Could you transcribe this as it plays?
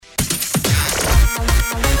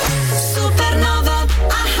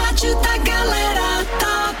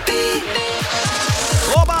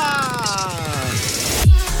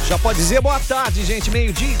Já pode dizer boa tarde, gente.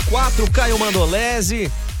 12:04, Caio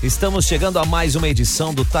Mandolesi. Estamos chegando a mais uma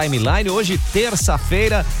edição do Timeline. Hoje,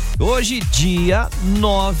 terça-feira, hoje, dia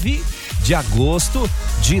 9 de agosto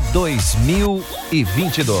de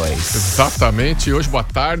 2022. Exatamente, hoje boa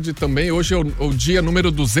tarde também, hoje é o dia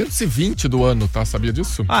número 220 do ano, tá? Sabia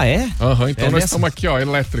disso? Ah, é? Aham, então nós estamos aqui, ó,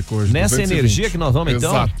 elétrico hoje. Nessa 220. energia que nós vamos,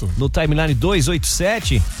 então? Exato. No Timeline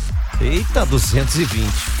 287. Eita, 220,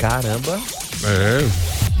 caramba.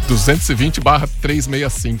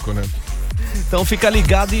 220/365, né? Então fica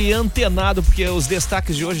ligado e antenado, porque os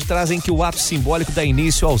destaques de hoje trazem que o ato simbólico dá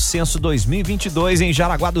início ao censo 2022 em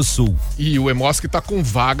Jaraguá do Sul. E o EMOSC tá com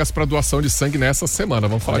vagas para doação de sangue nessa semana,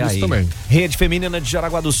 vamos falar disso também. Rede Feminina de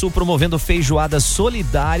Jaraguá do Sul promovendo feijoada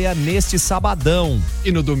solidária neste sabadão.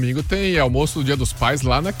 E no domingo tem almoço do Dia dos Pais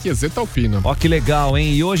lá na Quiezeta Alpina. Ó, que legal,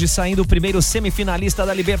 hein? E hoje saindo o primeiro semifinalista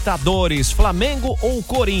da Libertadores, Flamengo ou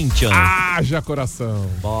Corinthians? Haja coração.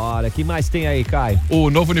 Bora, que mais tem aí, Caio? O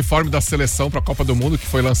novo uniforme da seleção para a Copa do Mundo, que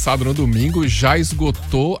foi lançado no domingo, já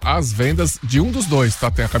esgotou as vendas de um dos dois, tá?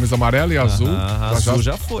 Tem a camisa amarela e azul. Azul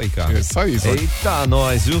já foi, cara. Isso aí. Eita,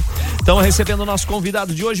 nós, viu? Estamos recebendo o nosso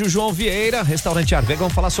convidado de hoje, o João Viera, Restaurante Arweg.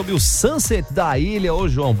 Vamos falar sobre o Sunset da Ilha. Ô,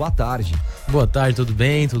 João, boa tarde. Boa tarde, tudo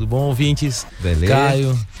bem? Tudo bom, ouvintes? Beleza.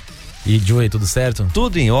 Caio e Joey, tudo certo?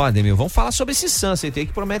 Tudo em ordem, meu. Vamos falar sobre esse Sunset aí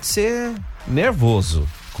que promete ser nervoso.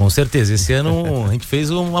 Com certeza. Esse ano a gente fez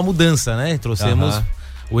uma mudança, né? Trouxemos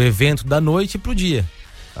o evento da noite pro dia.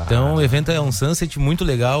 Então o evento é um Sunset muito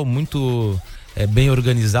legal, muito bem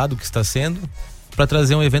organizado que está sendo, para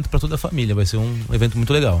trazer um evento para toda a família. Vai ser um evento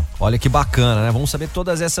muito legal. Olha que bacana, né? Vamos saber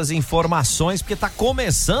todas essas informações, porque tá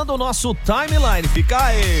começando o nosso Timeline. Fica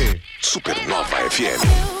aí! Supernova FM.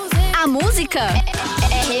 A música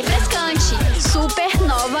é refrescante.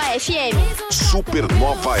 Supernova FM.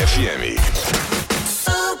 Supernova FM.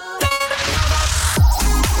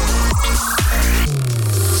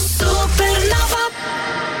 Supernova.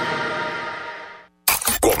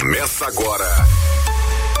 Começa agora.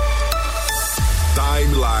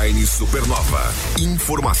 Timeline Supernova.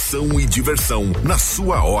 Informação e diversão na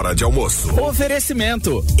sua hora de almoço.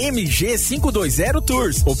 Oferecimento MG 520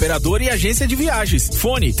 Tours, operador e agência de viagens.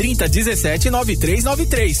 Fone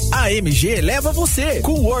 3017-9393. A MG leva você.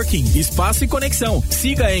 Coworking, espaço e conexão.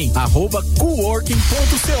 Siga em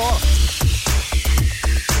 @coworking.co.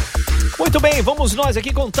 Muito bem, vamos nós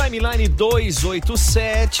aqui com o Timeline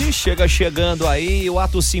 287, chegando aí, o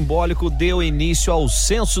ato simbólico deu início ao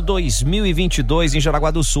censo 2022 em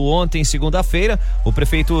Jaraguá do Sul. Ontem, segunda-feira, o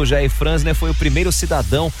prefeito Jair Franzner foi o primeiro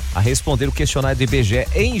cidadão a responder o questionário do IBGE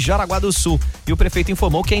em Jaraguá do Sul. E o prefeito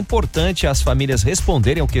informou que é importante as famílias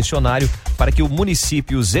responderem ao questionário para que o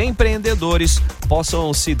município e os empreendedores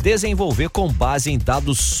possam se desenvolver com base em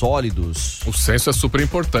dados sólidos. O censo é super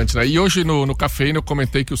importante, né? E hoje no Cafeína eu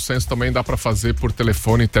comentei que o censo também dá para fazer por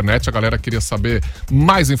telefone, internet. A galera queria saber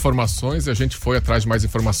mais informações e a gente foi atrás de mais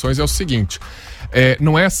informações. É o seguinte,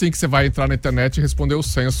 não é assim que você vai entrar na internet e responder o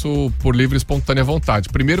censo por livre e espontânea vontade.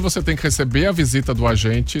 Primeiro você tem que receber a visita do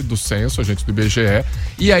agente do censo, agente do IBGE,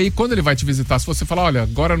 e aí quando ele vai te visitar, se você falar, olha,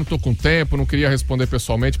 agora eu não tô com tempo, não queria responder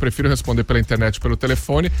pessoalmente, prefiro responder pela internet, pelo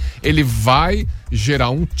telefone, ele vai gerar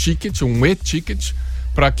um ticket, um e-ticket,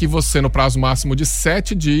 para que você, no prazo máximo de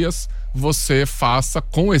 7 dias, você faça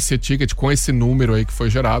com esse ticket, com esse número aí que foi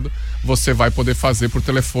gerado, você vai poder fazer por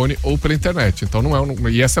telefone ou pela internet. Então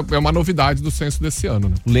e essa é uma novidade do censo desse ano,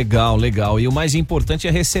 né? Legal. E o mais importante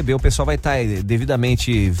é receber. O pessoal vai estar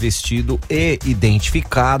devidamente vestido e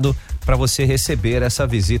identificado para você receber essa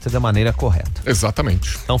visita da maneira correta.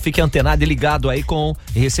 Exatamente. Então fique antenado e ligado aí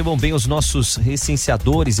e recebam bem os nossos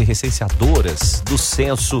recenseadores e recenseadoras do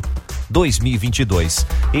censo 2022.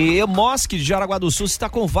 E o MOSC de Jaraguá do Sul está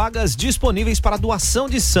com vagas disponíveis para doação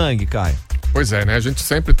de sangue, Caio. Pois é, né? A gente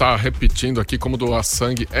sempre está repetindo aqui como doar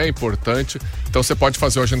sangue é importante. Então você pode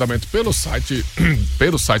fazer o agendamento pelo site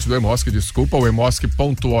do EMOSC, o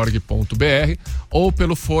emosc.org.br, ou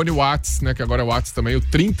pelo fone WhatsApp, né? Que agora é o WhatsApp também, o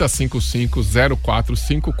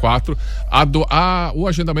 3055-0454. O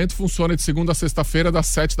agendamento funciona de segunda a sexta-feira, das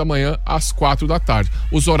 7 da manhã às 4 da tarde.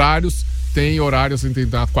 Os horários, tem horários,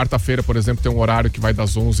 na quarta-feira, por exemplo, tem um horário que vai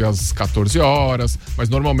das 11 às 14 horas, mas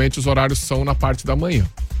normalmente os horários são na parte da manhã.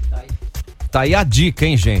 Tá aí a dica,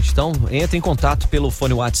 hein, gente? Então, entre em contato pelo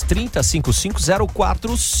fone WhatsApp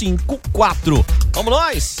 3055-0454. Vamos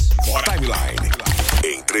nós! Bora. Timeline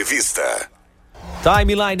Entrevista.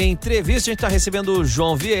 Timeline Entrevista, a gente tá recebendo o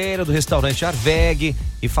João Viera, do Restaurante Arweg,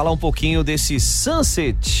 e falar um pouquinho desse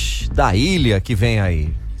Sunset da Ilha que vem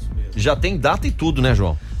aí. Já tem data e tudo, né,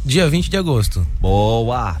 João? Dia 20 de agosto.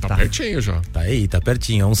 Boa! Tá pertinho já. Tá aí, tá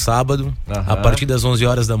pertinho. É um sábado, a partir das 11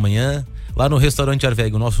 horas da manhã. lá no Restaurante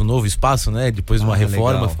Arweg, o nosso novo espaço, né? Depois de uma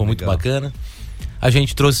reforma, legal, ficou muito legal. bacana. A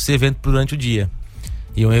gente trouxe esse evento durante o dia.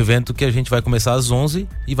 E é um evento que a gente vai começar às 11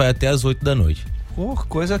 e vai até às 8 da noite. Pô,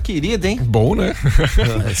 coisa querida, hein? Bom, né?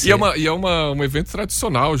 E é um evento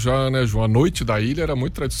tradicional já, né, João? A Noite da Ilha era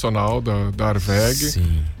muito tradicional da Arweg.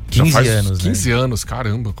 Sim. Já 15 faz anos, 15 né? anos,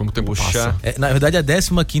 caramba, como o tempo passa. Na verdade, a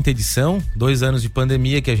 15ª edição, 2 anos de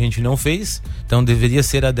pandemia que a gente não fez, então deveria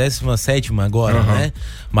ser a 17ª agora, né?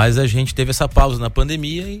 Mas a gente teve essa pausa na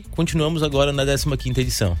pandemia e continuamos agora na 15ª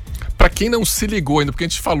edição. Pra quem não se ligou ainda, porque a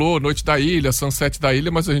gente falou Noite da Ilha, Sunset da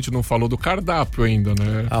Ilha, mas a gente não falou do cardápio ainda,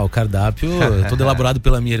 né? O cardápio é todo elaborado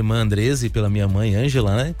pela minha irmã Andresa e pela minha mãe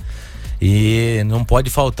Ângela, né? E não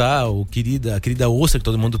pode faltar a querida ostra que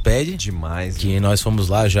todo mundo pede. Demais. Que nós fomos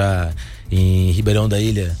lá já em Ribeirão da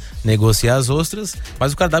Ilha negociar as ostras,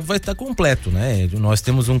 mas o cardápio vai estar completo, né? Nós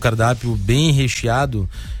temos um cardápio bem recheado,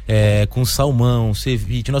 com salmão,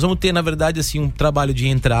 ceviche. Nós vamos ter, na verdade, assim, um trabalho de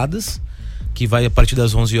entradas, que vai a partir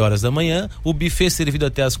das 11 horas da manhã, o buffet servido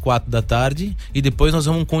até as 4 da tarde, e depois nós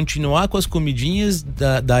vamos continuar com as comidinhas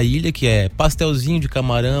da ilha, que é pastelzinho de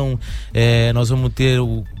camarão, nós vamos ter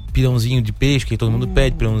o pirãozinho de peixe, que todo mundo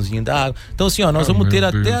pede, pirãozinho da água. Então assim, nós vamos ter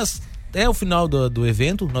até o final do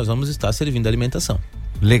evento, nós vamos estar servindo alimentação.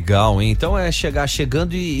 Legal, hein? Então é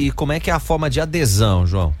chegando e como é que é a forma de adesão,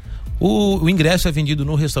 João? O ingresso é vendido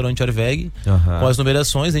no Restaurante Arweg, com as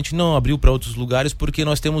numerações. A gente não abriu para outros lugares porque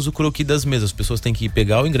nós temos o croquis das mesas. As pessoas têm que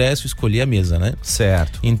pegar o ingresso e escolher a mesa, né?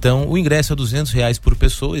 Certo. Então, o ingresso é R$200 por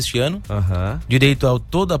pessoa este ano. Direito a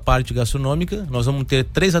toda a parte gastronômica. Nós vamos ter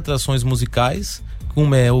 3 atrações musicais.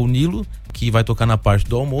 Uma é o Nilo, que vai tocar na parte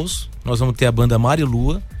do almoço. Nós vamos ter a banda Mar e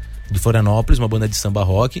Lua, de Florianópolis, uma banda de samba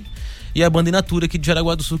rock. E a banda Inatura aqui de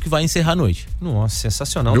Jaraguá do Sul, que vai encerrar a noite. Nossa,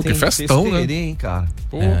 sensacional. Viu, que festão, né? Hein, cara?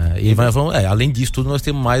 Além disso tudo, nós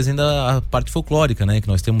temos mais ainda a parte folclórica, né? Que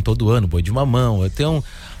nós temos todo ano, boi de mamão. Tem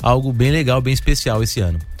algo bem legal, bem especial esse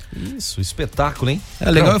ano. Isso, espetáculo, hein?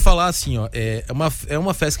 É legal eu falar assim, é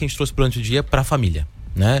uma festa que a gente trouxe durante o dia pra família,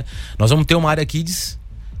 né? Nós vamos ter uma área kids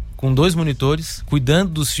com 2 monitores,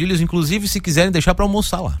 cuidando dos filhos, inclusive se quiserem deixar pra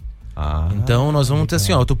almoçar lá. Então nós vamos ter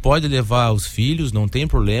assim, tu pode levar os filhos, não tem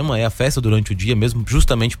problema, é a festa durante o dia mesmo,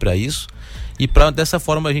 justamente para isso. E dessa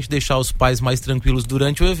forma a gente deixar os pais mais tranquilos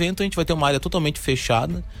durante o evento, a gente vai ter uma área totalmente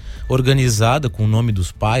fechada, organizada, com o nome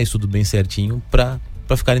dos pais, tudo bem certinho, para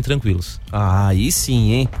ficarem tranquilos. Aí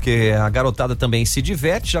sim, hein? Porque a garotada também se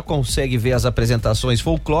diverte, já consegue ver as apresentações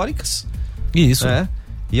folclóricas. Isso.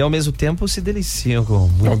 E ao mesmo tempo se deliciam com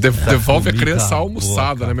devolve a criança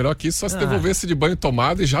almoçada, né? Melhor que isso, só se devolvesse de banho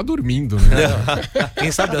tomado e já dormindo, né?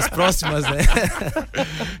 Quem sabe as próximas, né?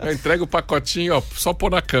 Entrega o pacotinho, só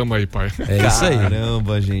pôr na cama aí, pai. É isso aí.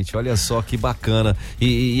 Caramba, gente, olha só que bacana.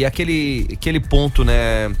 E aquele ponto,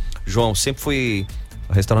 né, João, sempre foi...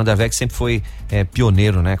 O Restaurante Arweg sempre foi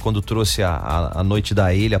pioneiro, né? Quando trouxe a Noite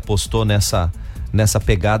da Ilha, apostou nessa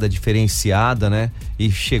pegada diferenciada, né?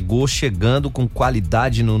 E chegando com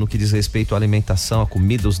qualidade no que diz respeito à alimentação, à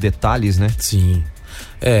comida, os detalhes, né? Sim.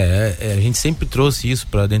 A gente sempre trouxe isso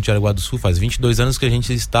pra dentro de Jaraguá do Sul. Faz 22 anos que a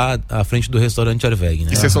gente está à frente do Restaurante Arweg,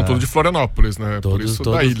 né? E vocês são todos de Florianópolis, né? Por isso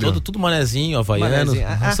da ilha. Tudo manezinho, havaiano,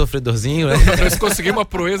 sofredorzinho, né? Nós conseguimos uma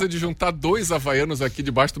proeza de juntar 2 havaianos aqui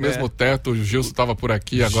debaixo do mesmo teto. O Gilson tava por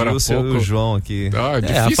aqui agora há pouco. E o João aqui.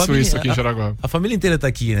 Difícil isso aqui em Jaraguá. A família inteira tá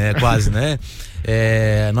aqui, né? Quase, né?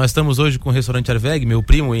 Nós estamos hoje com o Restaurante Arweg. Meu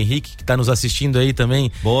primo, o Henrique, que tá nos assistindo aí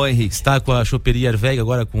também. Boa, Henrique. Está com a choperia Arweg,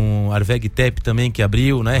 agora com o Arweg Tep também, que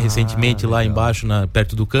abriu, né? Recentemente lá embaixo,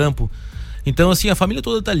 perto do campo. Então, assim, a família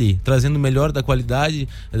toda tá ali, trazendo o melhor da qualidade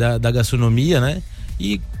da gastronomia, né?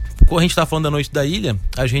 E quando a gente tá falando da Noite da Ilha,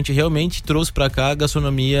 a gente realmente trouxe pra cá a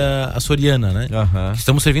gastronomia açoriana, né?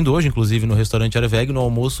 Estamos servindo hoje, inclusive, no Restaurante Arweg, no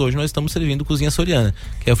almoço hoje nós estamos servindo cozinha açoriana,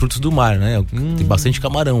 que é frutos do mar, né? Tem bastante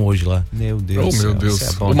camarão hoje lá. Meu Deus. Meu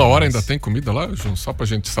Deus. Uma hora ainda tem comida lá, João? Só pra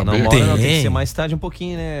gente saber. Não, tem que ser mais tarde um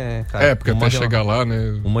pouquinho, né, cara? Porque até chegar lá,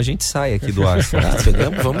 né? Uma gente sai aqui do ar.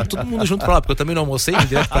 Vamos todo mundo junto pra lá, porque eu também não almocei,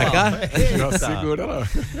 direto pra cá. Já segura lá.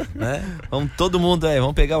 Vamos todo mundo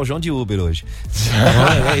vamos pegar o João de Uber hoje.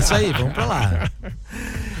 É isso aí, vamos pra lá.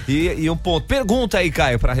 E um ponto. Pergunta aí,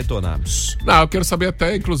 Caio, pra retornarmos. Eu quero saber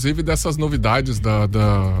até, inclusive, dessas novidades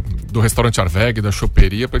do Restaurante Arweg, da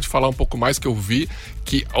choperia, pra gente falar um pouco mais, que eu vi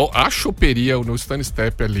que a choperia, no Stand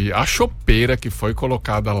Step ali, a chopeira que foi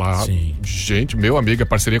colocada lá, gente, meu amigo, a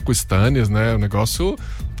parceria com o Stannis, né? O negócio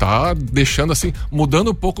tá deixando assim, mudando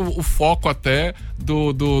um pouco o foco até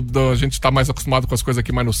a gente tá mais acostumado com as coisas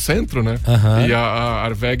aqui mais no centro, né? E a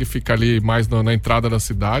Arweg fica ali mais na entrada da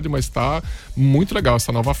cidade, mas tá muito legal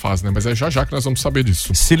essa nova fase, né? Mas é já que nós vamos saber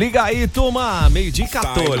disso. Se liga aí, turma,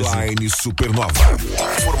 12:14. Timeline Supernova.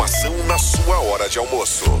 Informação na sua hora de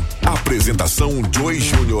almoço. Apresentação Joey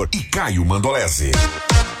Júnior e Caio Mandolesi.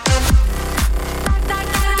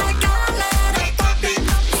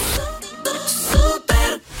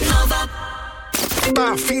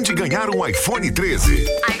 Tá a fim de ganhar um iPhone 13?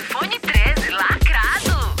 iPhone 13,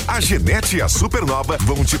 lacrado! A Genete e a Supernova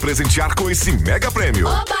vão te presentear com esse mega prêmio.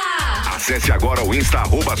 Oba! Acesse agora o Insta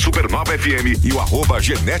 @SupernovaFM e o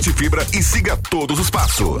 @Genete Fibra e siga todos os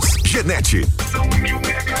passos. Genete. São 1000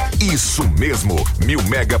 mega. Isso mesmo, 1000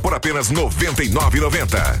 mega por apenas R$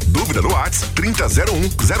 99,90. Dúvida no WhatsApp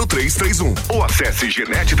 3001-0331 ou acesse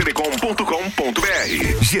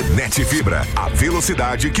genetetelecom.com.br. Genete Fibra, a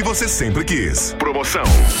velocidade que você sempre quis. Promoção.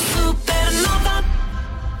 Supernova.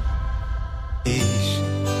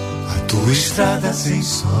 A tua estrada sem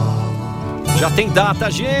sol. Já tem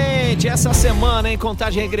data, gente, essa semana em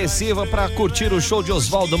contagem regressiva para curtir o show de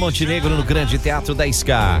Oswaldo Montenegro no Grande Teatro da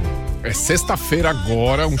Ska. É sexta-feira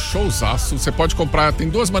agora, um showzaço. Você pode comprar, tem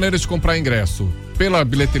duas maneiras de comprar ingresso. Pela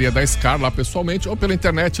bilheteria da Scar, lá pessoalmente, ou pela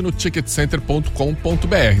internet no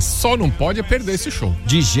ticketcenter.com.br. Só não pode perder esse show.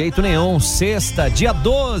 De jeito nenhum, sexta, dia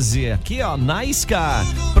 12, aqui ó, na Scar.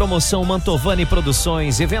 Promoção Mantovani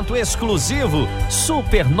Produções, evento exclusivo,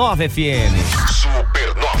 Supernova FM.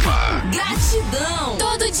 Supernova. Gratidão.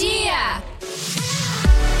 Todo dia.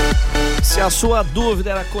 Se a sua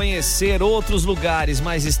dúvida era conhecer outros lugares,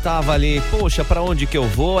 mas estava ali, poxa, pra onde que eu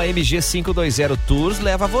vou? A MG 520 Tours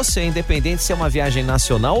leva você, independente se é uma viagem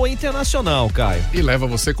nacional ou internacional, Caio. E leva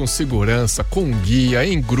você com segurança, com guia,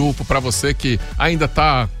 em grupo, pra você que ainda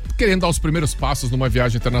tá querendo dar os primeiros passos numa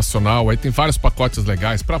viagem internacional. Aí tem vários pacotes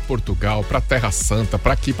legais para Portugal, para Terra Santa,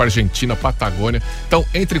 para aqui, para Argentina, Patagônia. Então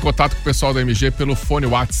entre em contato com o pessoal da MG pelo fone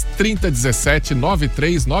WhatsApp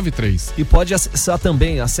 3017-9393. E pode acessar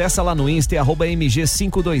também, acessa lá no Insta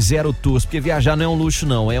 @MG520 Tours, porque viajar não é um luxo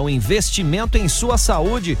não, é um investimento em sua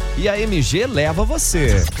saúde e a MG leva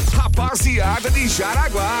você. Rapaziada de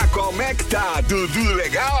Jaraguá, como é que tá? Tudo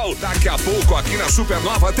legal? Daqui a pouco aqui na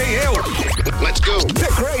Supernova tem eu. Let's go. The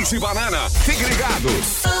Crazy Banana. Fique ligado.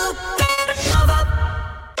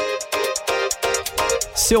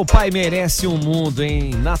 Seu pai merece um mundo,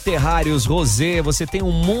 hein? Na Terrários Rosé, você tem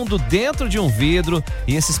um mundo dentro de um vidro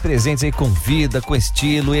e esses presentes aí com vida, com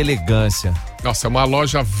estilo e elegância. Nossa, é uma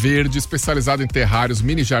loja verde especializada em terrários,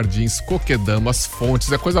 mini jardins, coquedamas,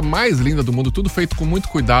 fontes. É a coisa mais linda do mundo, tudo feito com muito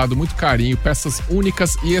cuidado, muito carinho, peças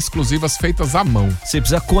únicas e exclusivas feitas à mão. Você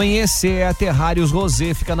precisa conhecer a Terrários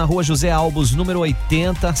Rosé, fica na rua José Albos, número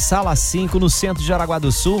 80, sala 5, no centro de Jaraguá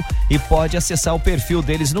do Sul, e pode acessar o perfil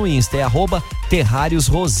deles no Insta, é @Terrários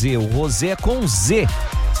Rosé. O Rosé é com Z.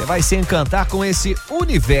 Você vai se encantar com esse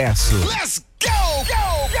universo. Let's go,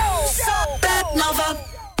 go, go,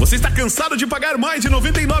 Supernova. Você está cansado de pagar mais de R$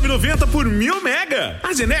 99,90 por 1000 mega?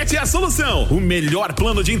 A Genete é a solução. O melhor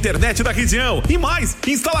plano de internet da região. E mais,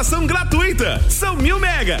 instalação gratuita. São 1000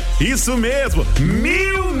 mega. Isso mesmo,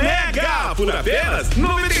 1000 mega por apenas R$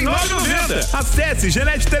 99,90. Acesse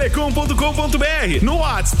genetetelecom.com.br no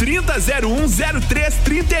WhatsApp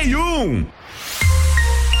 30010331.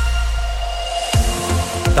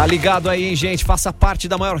 Tá ligado aí, hein, gente? Faça parte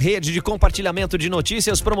da maior rede de compartilhamento de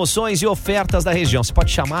notícias, promoções e ofertas da região. Você pode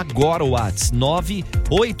chamar agora o WhatsApp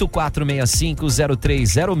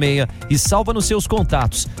 984650306 e salva nos seus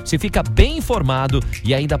contatos. Você fica bem informado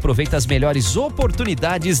e ainda aproveita as melhores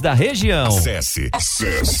oportunidades da região.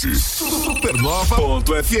 Acesse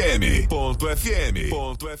supernova.fm.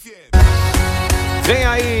 Vem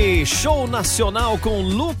aí, show nacional com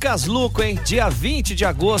Lucas Luco, hein? Dia 20 de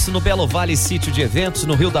agosto no Belo Vale Sítio de Eventos,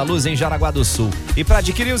 no Rio da Luz, em Jaraguá do Sul. E para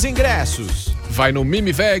adquirir os ingressos, vai no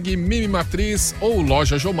Mimiveg, Mimi Matriz ou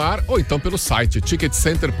Loja Jomar, ou então pelo site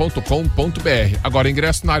ticketcenter.com.br. Agora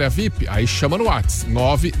ingresso na área VIP, aí chama no WhatsApp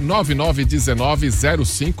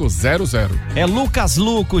 999190500. É Lucas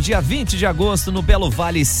Luco, dia 20 de agosto no Belo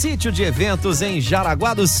Vale Sítio de Eventos, em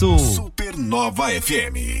Jaraguá do Sul. Supernova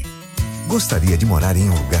FM. Gostaria de morar em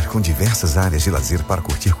um lugar com diversas áreas de lazer para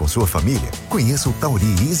curtir com sua família? Conheça o Tauri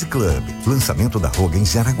Easy Club, lançamento da Arweg em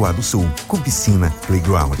Jaraguá do Sul, com piscina,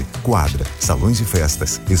 playground, quadra, salões de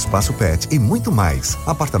festas, espaço pet e muito mais.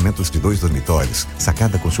 Apartamentos de 2 dormitórios,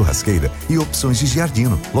 sacada com churrasqueira e opções de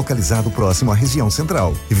giardino, localizado próximo à região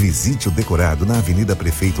central. Visite o decorado na Avenida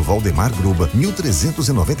Prefeito Valdemar Gruba,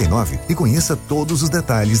 1399 e conheça todos os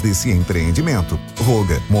detalhes desse empreendimento.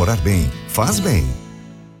 Roga, morar bem, faz bem.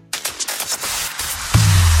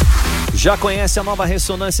 Já conhece a nova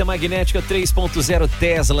ressonância magnética 3.0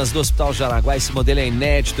 Teslas do Hospital Jaraguá? Esse modelo é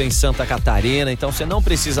inédito em Santa Catarina, então você não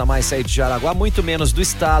precisa mais sair de Jaraguá, muito menos do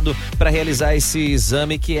estado, para realizar esse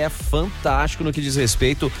exame que é fantástico no que diz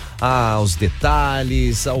respeito aos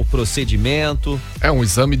detalhes, ao procedimento. É um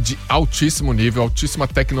exame de altíssimo nível, altíssima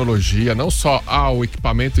tecnologia, não só ao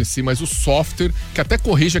equipamento em si, mas o software, que até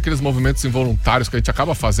corrige aqueles movimentos involuntários que a gente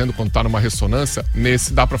acaba fazendo quando tá numa ressonância.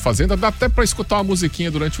 Nesse dá para fazer, ainda dá até para escutar uma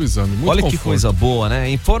musiquinha durante o exame. Muito Olha conforto. que coisa boa, né?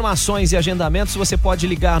 Informações e agendamentos você pode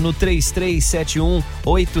ligar no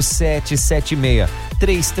 3371-8776.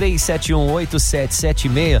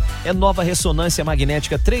 3371-8776 é nova ressonância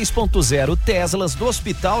magnética 3.0 Teslas do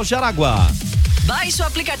Hospital Jaraguá. Baixe o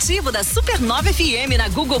aplicativo da Supernova FM na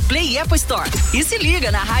Google Play e Apple Store. E se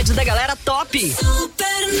liga na rádio da galera top.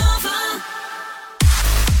 Supernova.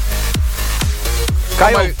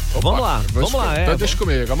 Caio, vamos lá. Então deixa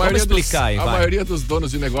comigo. A maioria dos donos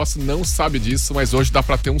de negócio não sabe disso, mas hoje dá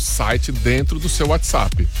para ter um site dentro do seu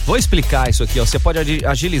WhatsApp. Vou explicar isso aqui, ó. Você pode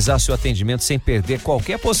agilizar seu atendimento sem perder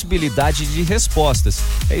qualquer possibilidade de respostas.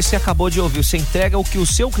 É isso que você acabou de ouvir. Você entrega o que o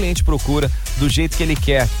seu cliente procura do jeito que ele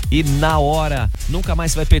quer e na hora. Nunca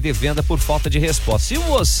mais vai perder venda por falta de resposta. Se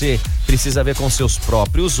você precisa ver com seus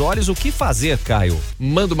próprios olhos, o que fazer, Caio?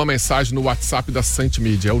 Manda uma mensagem no WhatsApp da Sant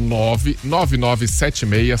Media, é o 999767522.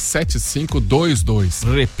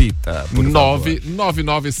 Repita, por favor.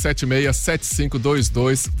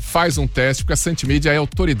 999767522. Faz um teste, porque a Sant Media é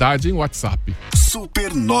autoridade em WhatsApp.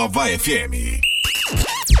 Supernova FM.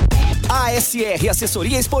 ASR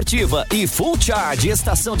Assessoria Esportiva e Full Charge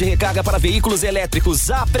Estação de Recarga para Veículos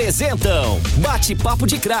Elétricos apresentam Bate-Papo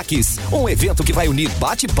de Craques, um evento que vai unir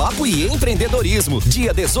bate-papo e empreendedorismo.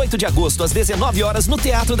 Dia 18 de agosto às 19 horas no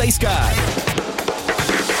Teatro da Scar.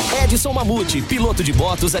 Edson Mamute, piloto de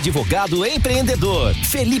motos, advogado, empreendedor.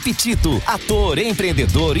 Felipe Tito, ator,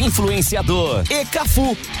 empreendedor, influenciador. E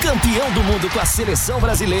Cafu, campeão do mundo com a seleção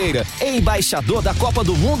brasileira, embaixador da Copa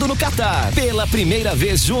do Mundo no Catar. Pela primeira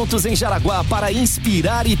vez juntos em Jaraguá para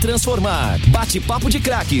inspirar e transformar. Bate-Papo de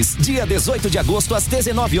Craques, dia 18 de agosto às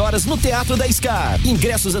 19 horas no Teatro da Scar.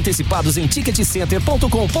 Ingressos antecipados em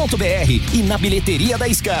ticketcenter.com.br e na bilheteria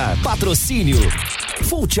da Scar. Patrocínio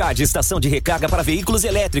Full Charge Estação de Recarga para Veículos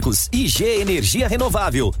Elétricos, IG Energia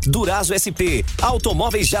Renovável, Durazo SP,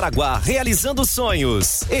 Automóveis Jaraguá, realizando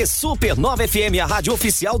sonhos. E Supernova FM, a rádio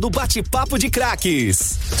oficial do Bate-Papo de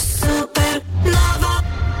Craques. Supernova.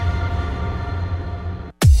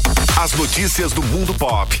 As notícias do mundo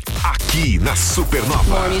pop, aqui na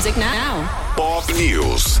Supernova. More music now. Pop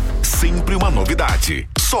News, sempre uma novidade,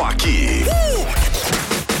 só aqui.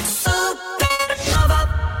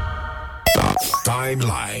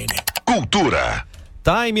 Timeline Cultura.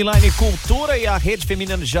 Timeline Cultura e a Rede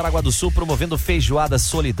Feminina de Jaraguá do Sul promovendo feijoada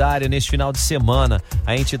solidária neste final de semana.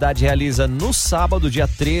 A entidade realiza no sábado, dia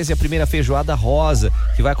 13, a primeira feijoada rosa,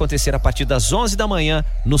 que vai acontecer a partir das 11 da manhã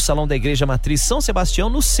no Salão da Igreja Matriz São Sebastião,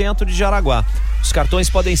 no centro de Jaraguá. Os cartões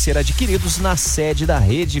podem ser adquiridos na sede da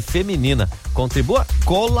Rede Feminina. Contribua,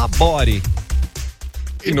 colabore.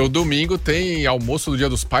 E no domingo tem almoço do Dia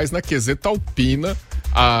dos Pais na Queseta Alpina,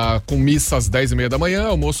 com missa às 10h30 da manhã,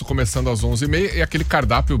 almoço começando às 11h30 e aquele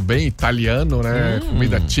cardápio bem italiano, né?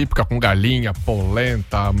 Comida típica com galinha,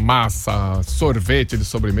 polenta, massa, sorvete de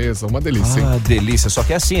sobremesa, uma delícia. Ah, delícia, só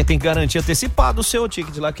que é assim, tem que garantir antecipado o seu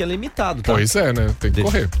ticket lá, que é limitado, tá? Pois é, né? Tem que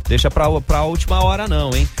correr. Deixa pra última hora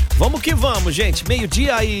não, hein? Vamos que vamos, gente,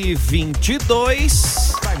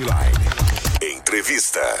 12:22. Timeline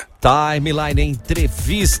Entrevista. Timeline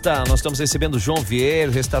Entrevista. Nós estamos recebendo o João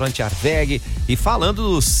Viera, Restaurante Arweg, e falando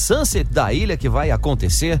do Sunset da Ilha, que vai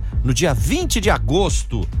acontecer no dia 20 de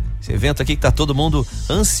agosto. Esse evento aqui que tá todo mundo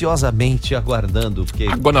ansiosamente aguardando. Porque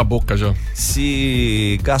água na boca já.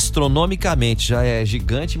 Se gastronomicamente já é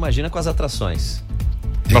gigante, imagina com as atrações.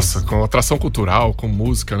 Nossa, com atração cultural, com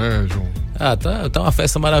música, né, João? Tá uma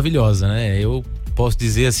festa maravilhosa, né? Eu posso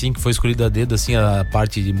dizer assim que foi escolhida a dedo assim a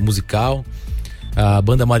parte musical. A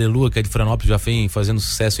banda Amarelua, que é de Florianópolis, já vem fazendo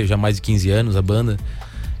sucesso já há mais de 15 anos, a banda.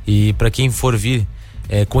 E para quem for vir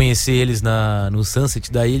conhecer eles no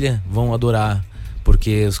Sunset da Ilha, vão adorar,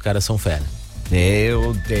 porque os caras são fera.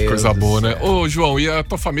 Meu Deus. Coisa boa, né? Ô, João, e a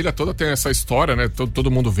tua família toda tem essa história, né?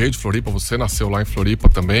 Todo mundo veio de Floripa, você nasceu lá em Floripa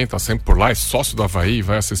também, tá sempre por lá, é sócio do Avaí,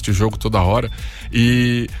 vai assistir jogo toda hora.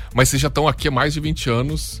 Mas vocês já estão aqui há mais de 20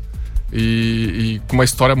 anos. E com uma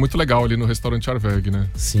história muito legal ali no Restaurante Arweg, né?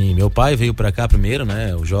 Sim, meu pai veio pra cá primeiro,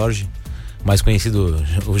 né? O Jorge, mais conhecido,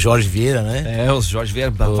 o Jorge Viera, né? O Jorge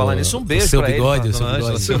Viera, falar nisso, um beijo pra ele.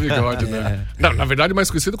 O seu bigode, né? Não, na verdade,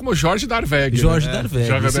 mais conhecido como Jorge da Arweg. Jorge da Arweg.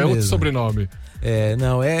 Já é outro sobrenome.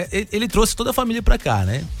 Ele trouxe toda a família pra cá,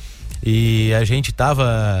 né? E a gente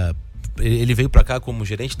tava ele veio para cá como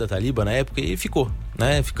gerente da Taliba na época e ficou,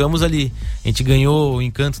 né? Ficamos ali. A gente ganhou o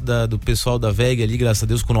encanto do pessoal da Arweg ali, graças a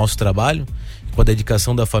Deus, com o nosso trabalho, com a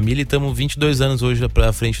dedicação da família, e estamos 22 anos hoje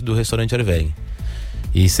para frente do Restaurante Arweg.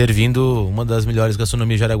 E servindo uma das melhores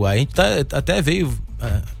gastronomias de Jaraguá. A gente até veio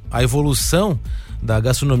a evolução da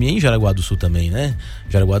gastronomia em Jaraguá do Sul também, né?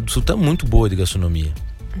 Jaraguá do Sul tá muito boa de gastronomia.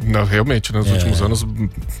 Não, realmente, nos últimos anos,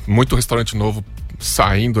 muito restaurante novo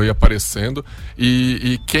saindo e aparecendo,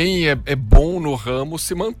 e quem é bom no ramo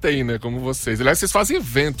se mantém, né, como vocês. Aliás, vocês fazem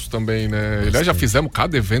eventos também, né? Aliás, já fizemos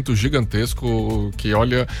cada evento gigantesco que,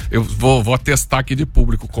 olha, eu vou atestar aqui de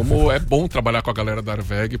público como é bom trabalhar com a galera da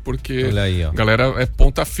Arweg, porque aí, a galera é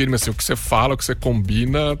ponta firme, assim, o que você fala, o que você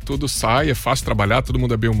combina, tudo sai, é fácil trabalhar, todo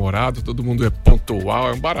mundo é bem-humorado, todo mundo é pontual,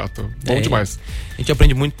 é um barato, bom demais. A gente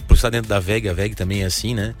aprende muito por estar dentro da Arweg, a Arweg também é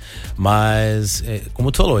assim, né? Mas,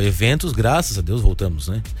 como tu falou, eventos, graças a Deus, voltamos,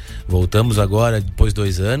 né? Voltamos agora, depois de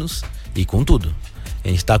 2 anos, e com tudo. A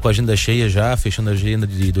gente tá com a agenda cheia já, fechando a agenda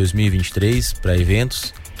de 2023 para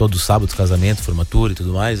eventos, todos os sábados, casamento, formatura e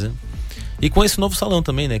tudo mais, né? E com esse novo salão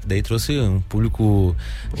também, né? Que daí trouxe um público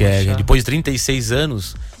que depois de 36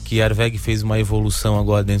 anos que a Arweg fez uma evolução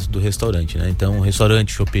agora dentro do restaurante, né? Então,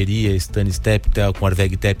 restaurante, choperia, stand step, com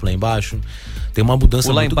Arweg Tap lá embaixo. Tem uma mudança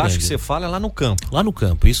muito grande. Lá embaixo que você fala é lá no campo. Lá no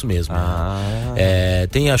campo, isso mesmo.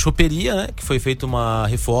 Tem a choperia, né? Que foi feita uma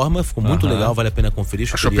reforma, ficou muito legal, vale a pena conferir.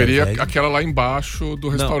 A choperia é aquela lá embaixo do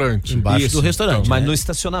restaurante. Embaixo do restaurante. Mas no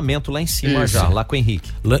estacionamento lá em cima lá com o Henrique.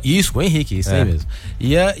 Isso, com o Henrique, isso aí mesmo.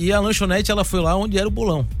 E a lanchonete, ela foi lá onde era o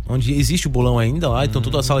bolão. Onde existe o bolão ainda lá, então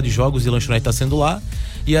toda a sala de jogos e lanchonete tá sendo lá.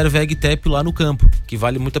 E a Arweg Tap lá no campo, que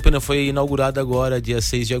vale muito a pena, foi inaugurada agora, dia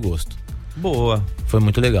 6 de agosto. Boa. Foi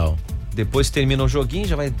muito legal. Depois termina o joguinho,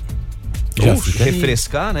 já vai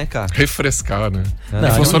refrescar, né, cara? Refrescar, né?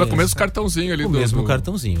 Não, funciona com o mesmo cartãozinho ali. O mesmo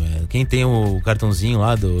cartãozinho. Quem tem o cartãozinho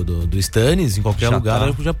lá do Stannis, em qualquer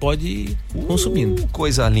lugar, já pode ir consumindo.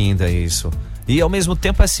 Coisa linda isso. E ao mesmo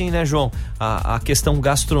tempo assim, né, João? A questão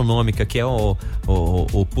gastronômica, que é o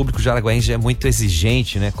público jaraguaense é muito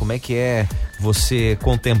exigente, né? Como é que é você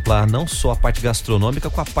contemplar não só a parte gastronômica,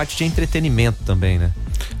 com a parte de entretenimento também, né?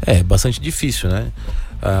 É bastante difícil, né?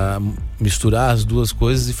 Misturar as duas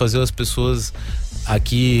coisas e fazer as pessoas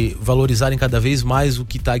aqui valorizarem cada vez mais o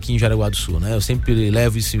que está aqui em Jaraguá do Sul, né? Eu sempre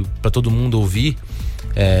levo isso para todo mundo ouvir.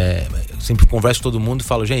 Sempre converso com todo mundo e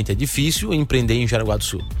falo, gente, é difícil empreender em Jaraguá do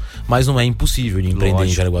Sul, mas não é impossível de empreender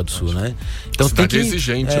em Jaraguá do Sul, né? Então cidade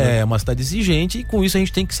exigente, né? É uma cidade exigente, e com isso a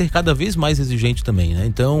gente tem que ser cada vez mais exigente também, né?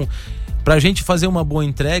 Então, pra gente fazer uma boa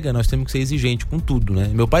entrega, nós temos que ser exigente com tudo, né?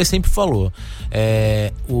 Meu pai sempre falou,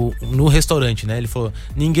 no restaurante, né? Ele falou,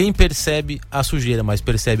 ninguém percebe a sujeira, mas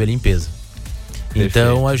percebe a limpeza.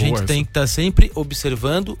 Então a gente tem que estar sempre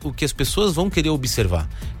observando o que as pessoas vão querer observar.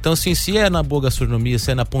 Então, assim, se é na boa gastronomia,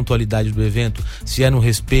 se é na pontualidade do evento, se é no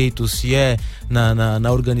respeito, se é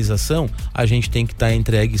na organização, a gente tem que estar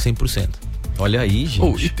entregue 100%. Olha aí,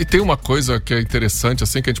 gente. E tem uma coisa que é interessante,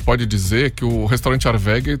 assim, que a gente pode dizer, que o Restaurante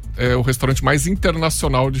Arweg é o restaurante mais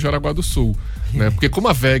internacional de Jaraguá do Sul, né? Porque como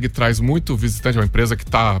a Arweg traz muito visitante, é uma empresa que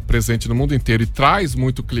está presente no mundo inteiro e traz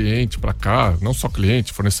muito cliente para cá, não só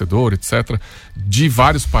cliente, fornecedor, etc., de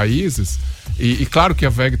vários países. E claro que a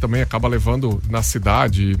Arweg também acaba levando na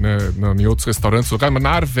cidade, né, em outros restaurantes, lugares, mas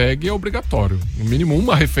na Arweg é obrigatório. No mínimo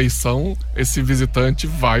uma refeição esse visitante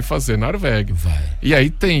vai fazer na Arweg. E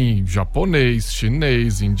aí tem japonês,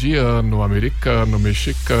 chinês, indiano, americano,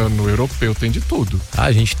 mexicano, europeu, tem de tudo.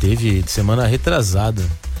 A gente teve de semana retrasada.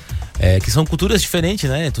 Que são culturas diferentes,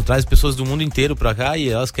 né? Tu traz pessoas do mundo inteiro pra cá e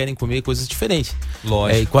elas querem comer coisas diferentes.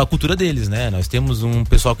 Lógico. E com a cultura deles, né? Nós temos um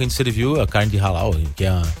pessoal que a gente serviu a carne de halal,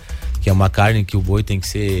 que é uma carne que o boi tem que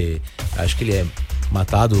ser, acho que ele é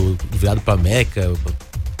matado, virado pra Meca,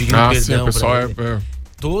 pedindo perdão. Sim, o pessoal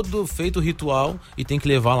todo feito ritual, e tem que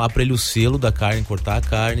levar lá pra ele o selo da carne, cortar a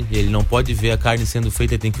carne, ele não pode ver a carne sendo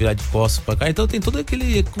feita, ele tem que virar de costas pra carne. Então tem toda aquela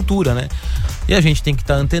cultura, né? E a gente tem que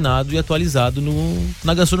estar antenado e atualizado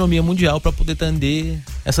na gastronomia mundial pra poder atender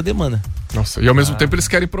essa demanda. Nossa, e ao mesmo tempo eles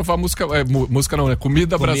querem provar música não, né?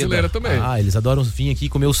 Comida brasileira também. Eles adoram vir aqui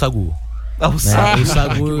comer o sagu. O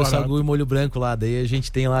sagu e molho branco lá, daí a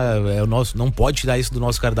gente tem lá, é o nosso, não pode tirar isso do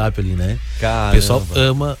nosso cardápio ali, né? Caramba. O pessoal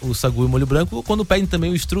ama o sagu e molho branco, quando pedem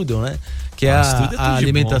também o strudel, né? Que é a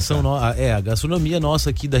alimentação, a gastronomia nossa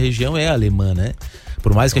aqui da região é alemã, né?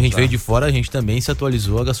 Por mais que a gente veio de fora, a gente também se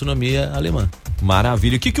atualizou a gastronomia alemã.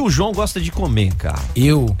 Maravilha. O que o João gosta de comer, cara?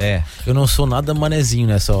 Eu não sou nada manezinho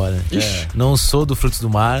nessa hora. Não sou do frutos do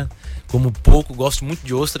mar. Como pouco, gosto muito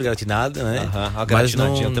de ostra gratinada, né? A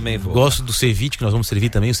gratinadinha também vou. Gosto do ceviche, que nós vamos servir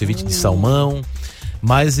também, o ceviche de salmão.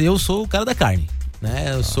 Mas eu sou o cara da carne.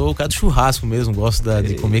 né? Eu sou o cara do churrasco mesmo, gosto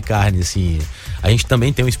de comer carne, assim. A gente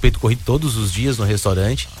também tem um espeto corrido todos os dias no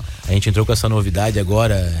restaurante. A gente entrou com essa novidade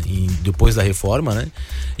agora, depois da reforma, né?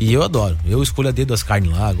 E eu adoro. Eu escolho a dedo as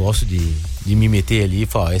carnes lá, gosto de me meter ali e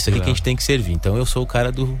falar, esse aqui que a gente tem que servir. Então eu sou o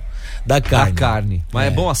cara da carne. Mas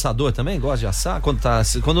é bom assador também? Gosta de assar?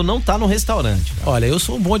 Quando não tá no restaurante. Olha, eu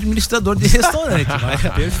sou um bom administrador de restaurante. Mas,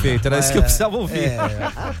 perfeito, era isso que eu precisava ouvir.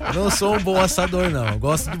 Não sou um bom assador, não. Eu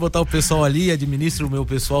gosto de botar o pessoal ali, administro o meu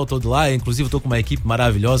pessoal todo lá. Inclusive, eu tô com uma equipe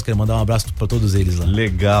maravilhosa, quero mandar um abraço pra todos eles lá.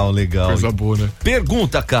 Legal. Coisa boa, né?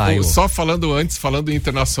 Pergunta, Caio. Só falando em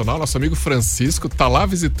internacional, nosso amigo Francisco tá lá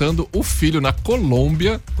visitando o filho na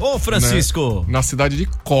Colômbia. Ô, Francisco! Né, na cidade de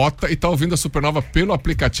Cota, e tá ouvindo a Supernova pelo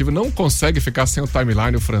aplicativo. Não consegue ficar sem o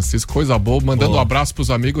timeline, o Francisco, coisa boa, mandando um abraço pros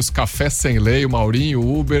amigos Café Sem Lei, o Maurinho,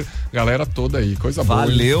 o Uber, galera toda aí, coisa boa.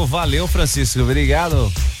 Valeu, Francisco, obrigado.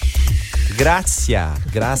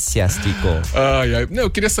 Gracias, Tico. Eu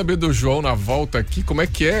queria saber do João na volta aqui, como é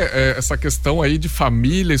que é essa questão aí de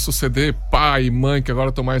família e suceder pai e mãe, que agora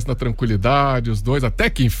estão mais na tranquilidade, os dois, até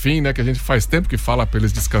que enfim, né, que a gente faz tempo que fala pra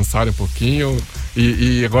eles descansarem um pouquinho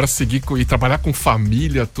e agora seguir e trabalhar com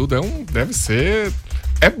família, tudo, deve ser...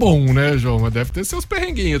 É bom, né, João? Mas deve ter seus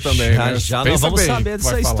perrenguinhos também, né? Já nós vamos saber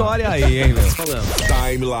dessa história aí, hein, Léo?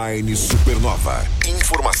 Timeline Supernova.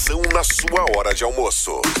 Informação na sua hora de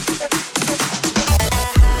almoço.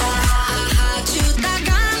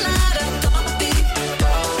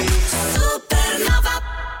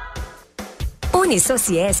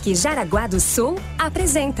 Unisociesc Jaraguá do Sul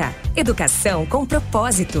apresenta Educação com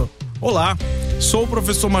Propósito. Olá, sou o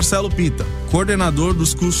professor Marcelo Pita, coordenador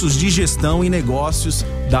dos cursos de Gestão e Negócios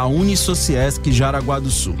da Unisociesc Jaraguá do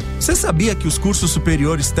Sul. Você sabia que os cursos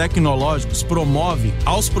superiores tecnológicos promovem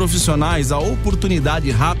aos profissionais a oportunidade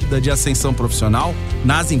rápida de ascensão profissional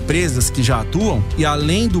nas empresas que já atuam? E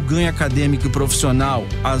além do ganho acadêmico e profissional,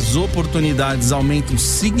 as oportunidades aumentam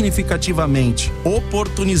significativamente,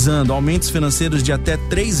 oportunizando aumentos financeiros de até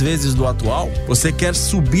 3 vezes do atual? Você quer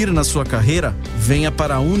subir na sua carreira? Venha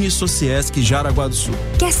para a Unisociesc Jaraguá do Sul.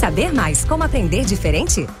 Quer saber mais como aprender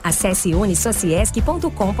diferente? Acesse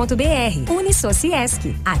unisociesc.com.br.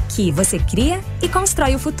 Unisociesc. Aqui você cria e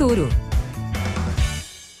constrói o futuro.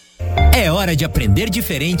 É hora de aprender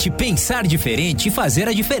diferente, pensar diferente e fazer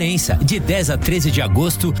a diferença. De 10 a 13 de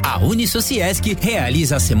agosto, a Unisociesc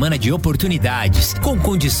realiza a Semana de Oportunidades, com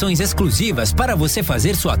condições exclusivas para você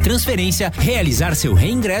fazer sua transferência, realizar seu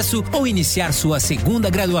reingresso ou iniciar sua segunda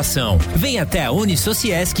graduação. Venha até a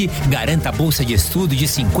Unisociesc, garanta a bolsa de estudo de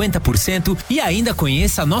 50% e ainda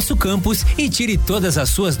conheça nosso campus e tire todas as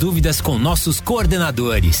suas dúvidas com nossos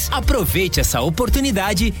coordenadores. Aproveite essa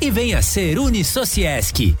oportunidade e venha ser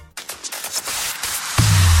Unisociesc.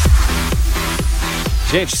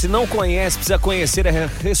 Gente, se não conhece, precisa conhecer a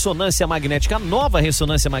ressonância magnética, a nova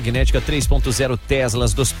ressonância magnética 3.0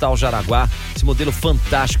 Teslas do Hospital Jaraguá. Esse modelo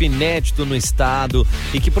fantástico, inédito no estado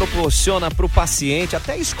e que proporciona para o paciente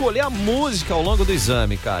até escolher a música ao longo do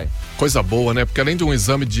exame, Caio. Coisa boa, né? Porque além de um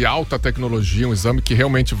exame de alta tecnologia, um exame que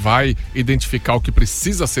realmente vai identificar o que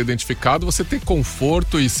precisa ser identificado, você ter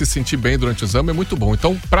conforto e se sentir bem durante o exame é muito bom.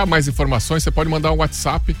 Então, para mais informações, você pode mandar um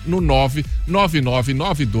WhatsApp no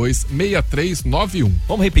 999926391.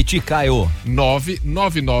 Vamos repetir, Caio.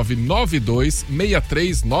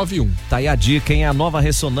 999926391. Tá aí a dica, hein? A nova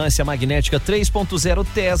ressonância magnética 3.0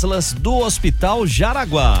 Teslas do Hospital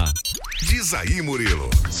Jaraguá. Diz aí,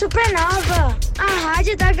 Murilo. Supernova, a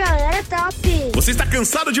rádio da galera top. Você está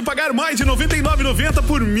cansado de pagar mais de R$ 99,90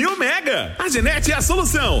 por 1000 mega? A Genet é a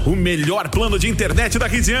solução. O melhor plano de internet da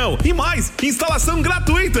região. E mais, instalação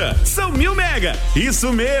gratuita. São 1000 mega.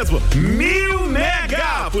 Isso mesmo, 1000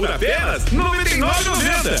 mega por apenas R$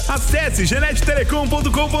 99,90. Acesse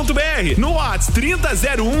genettelecom.com.br no WhatsApp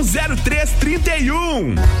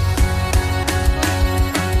 30010331.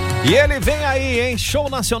 E ele vem aí, hein? Show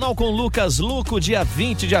nacional com Lucas Luco, dia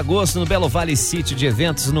 20 de agosto no Belo Vale City de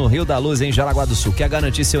Eventos no Rio da Luz, em Jaraguá do Sul. Quer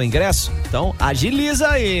garantir seu ingresso? Então agiliza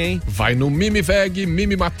aí, hein? Vai no Mimiveg,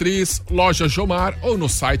 Mimi Matriz, Loja Jomar ou no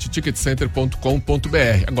site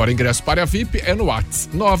ticketcenter.com.br. Agora ingresso para a VIP é no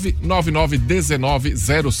WhatsApp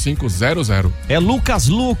 999190500. É Lucas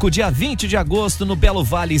Luco, dia 20 de agosto no Belo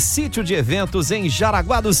Vale City de Eventos em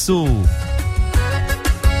Jaraguá do Sul.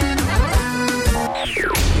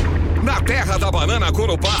 Na terra da banana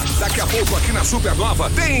Corupá, daqui a pouco aqui na Supernova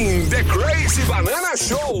tem The Crazy Banana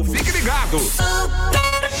Show. Fique ligado.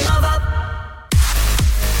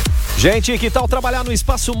 Gente, que tal trabalhar no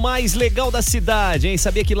espaço mais legal da cidade, hein?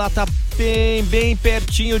 Sabia que lá tá tem bem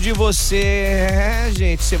pertinho de você.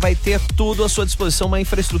 Gente, você vai ter tudo à sua disposição, uma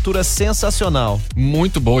infraestrutura sensacional.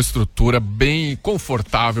 Muito boa estrutura, bem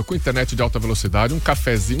confortável, com internet de alta velocidade, um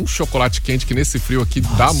cafezinho, um chocolate quente que nesse frio aqui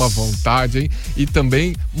dá uma vontade, hein? E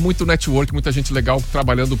também muito network, muita gente legal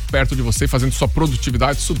trabalhando perto de você, fazendo sua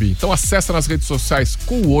produtividade subir. Então acessa nas redes sociais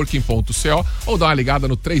coworking.co ou dá uma ligada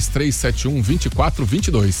no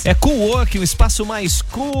 3371-2422. É Coworking, o espaço mais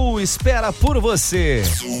cool, espera por você.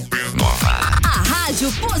 Supernova. A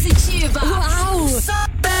rádio positiva. Uau!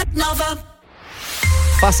 Supernova.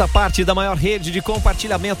 Faça parte da maior rede de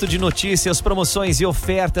compartilhamento de notícias, promoções e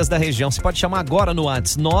ofertas da região. Você pode chamar agora no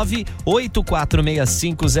WhatsApp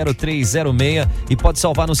 984650306 e pode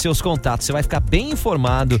salvar nos seus contatos. Você vai ficar bem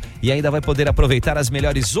informado e ainda vai poder aproveitar as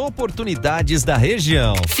melhores oportunidades da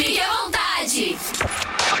região. Fique à vontade.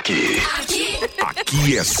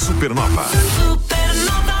 Aqui é Supernova.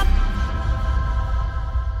 Supernova.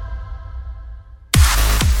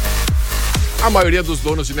 A maioria dos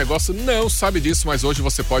donos de negócio não sabe disso, mas hoje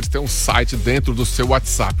você pode ter um site dentro do seu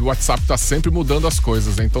WhatsApp. O WhatsApp tá sempre mudando as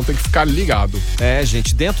coisas, né? Então tem que ficar ligado.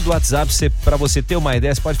 Gente, dentro do WhatsApp, para você ter uma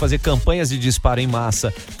ideia, você pode fazer campanhas de disparo em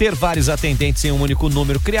massa, ter vários atendentes em um único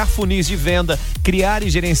número, criar funis de venda, criar e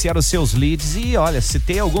gerenciar os seus leads e olha, se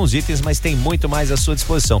tem alguns itens, mas tem muito mais à sua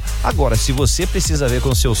disposição. Agora, se você precisa ver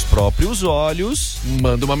com seus próprios olhos,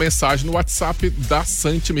 manda uma mensagem no WhatsApp da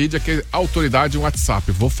Sant Mídia, que é autoridade em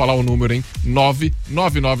WhatsApp. Vou falar o número, hein?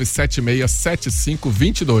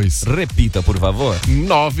 999767522. Repita, por favor.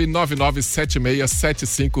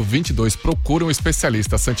 999767522. Procura um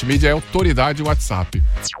especialista. A Sant Mídia é autoridade em WhatsApp.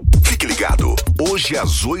 Fique ligado. Hoje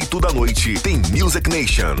às 8 da noite tem Music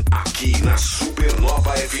Nation aqui na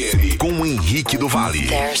Supernova FM com o Henrique do Vale.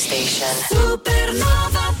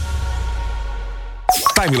 Supernova.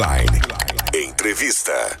 Timeline.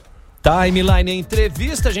 Entrevista. Timeline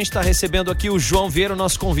Entrevista, a gente está recebendo aqui o João Viera, o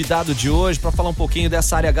nosso convidado de hoje, para falar um pouquinho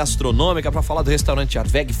dessa área gastronômica, para falar do Restaurante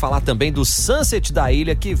Arweg e falar também do Sunset da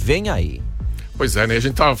Ilha que vem aí. Pois é, né? A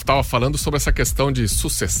gente tava falando sobre essa questão de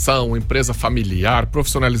sucessão, empresa familiar,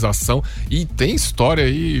 profissionalização e tem história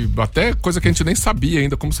aí, até coisa que a gente nem sabia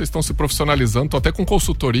ainda, como vocês estão se profissionalizando, tô até com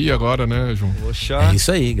consultoria agora, né, João? Poxa. É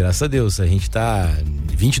isso aí, graças a Deus, a gente tá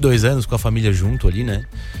 22 anos com a família junto ali, né?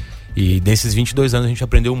 E nesses 22 anos a gente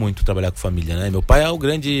aprendeu muito a trabalhar com família, né? Meu pai é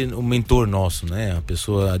o mentor nosso, né? A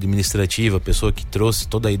pessoa administrativa, a pessoa que trouxe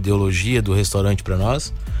toda a ideologia do restaurante para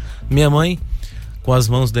nós. Minha mãe, com as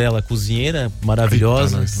mãos dela, cozinheira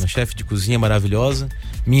maravilhosa, uma chefe de cozinha maravilhosa.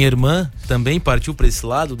 Minha irmã também partiu para esse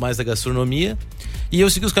lado, mais da gastronomia. E eu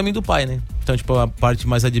segui os caminhos do pai, né? Então, tipo, a parte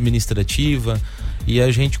mais administrativa. E a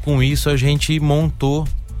gente, com isso, a gente montou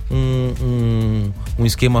um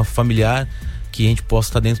esquema familiar que a gente possa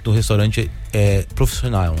estar dentro do restaurante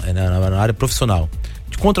profissional, na área profissional. A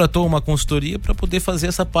gente contratou uma consultoria para poder fazer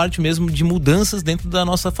essa parte mesmo de mudanças dentro da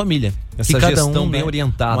nossa família. Essa gestão bem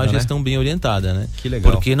orientada, uma gestão bem orientada, né? Que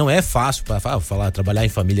legal. Porque não é fácil para falar, trabalhar em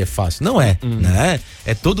família é fácil. Não é, né?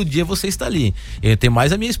 É todo dia você está ali. Eu tenho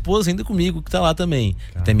mais a minha esposa ainda comigo, que está lá também.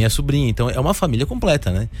 Tem minha sobrinha. Então é uma família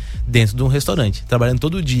completa, né? Dentro de um restaurante, trabalhando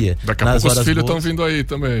todo dia. Daqui a pouco os filhos estão vindo aí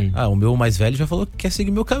também. O meu mais velho já falou que quer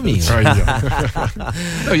seguir meu caminho.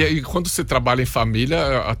 Não, e quando você trabalha em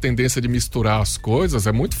família, a tendência de misturar as coisas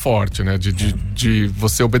é muito forte, né? De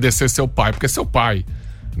você obedecer seu pai, porque é seu pai,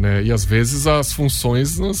 né? E às vezes as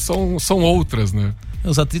funções são outras, né?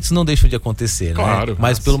 Os atritos não deixam de acontecer, claro, né?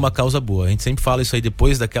 Mas por uma causa boa. A gente sempre fala isso aí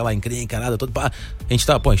depois daquela encarada toda. A gente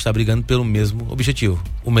tá brigando pelo mesmo objetivo,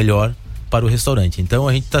 o melhor para o restaurante. Então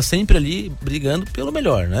a gente tá sempre ali brigando pelo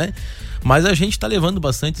melhor, né? Mas a gente tá levando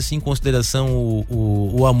bastante assim em consideração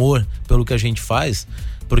o amor pelo que a gente faz,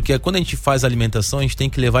 porque quando a gente faz a alimentação, a gente tem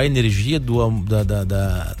que levar a energia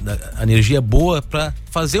a energia boa para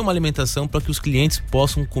fazer uma alimentação para que os clientes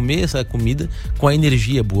possam comer essa comida com a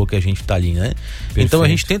energia boa que a gente tá ali, né? Perfeito. Então a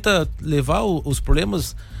gente tenta levar os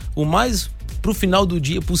problemas o mais pro final do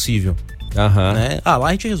dia possível. Né? Lá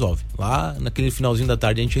a gente resolve. Lá naquele finalzinho da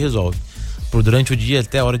tarde a gente resolve. Por durante o dia,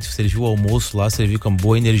 até a hora de servir o almoço lá, servir com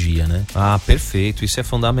boa energia, né? Perfeito, isso é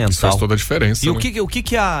fundamental. Isso faz toda a diferença. E né? o que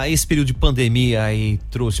esse período de pandemia aí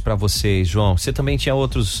trouxe pra vocês, João? Você também tinha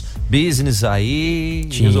outros business aí,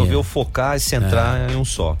 resolveu focar e centrar em um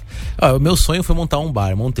só. O meu sonho foi montar um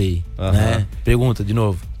bar, montei, né? Pergunta de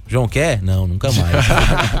novo. João quer? Não, nunca mais.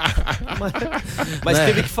 Mas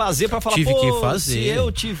teve que fazer pra falar, Tive que fazer. Se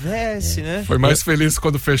eu tivesse, né? Foi mais feliz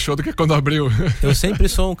quando fechou do que quando abriu. Eu sempre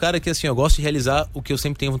sou um cara que, assim, eu gosto de realizar o que eu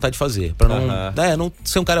sempre tenho vontade de fazer. Pra não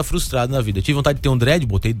ser um cara frustrado na vida. Eu tive vontade de ter um dread,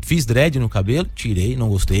 fiz dread no cabelo, tirei, não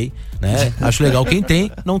gostei, né? Acho legal quem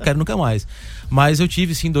tem, não quero nunca mais. Mas eu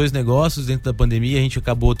tive, sim, 2 negócios dentro da pandemia, a gente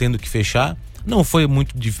acabou tendo que fechar. Não foi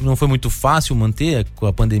muito fácil manter com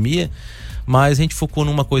a pandemia, mas a gente focou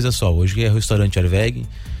numa coisa só. Hoje é o Restaurante Arweg.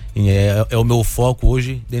 É o meu foco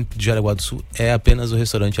hoje dentro de Jaraguá do Sul, é apenas o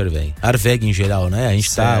Restaurante Arweg. Arweg em geral, né? A gente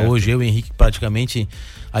está hoje, eu e o Henrique, praticamente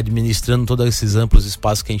administrando todos esses amplos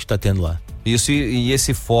espaços que a gente está tendo lá. Isso e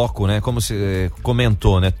esse foco, né? Como você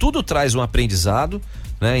comentou, né? Tudo traz um aprendizado,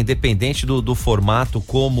 né? Independente do formato,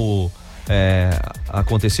 como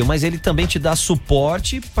aconteceu, mas ele também te dá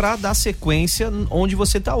suporte para dar sequência onde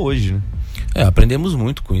você está hoje, né? Aprendemos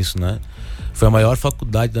muito com isso, né? Foi a maior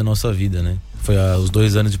faculdade da nossa vida, né? Foi os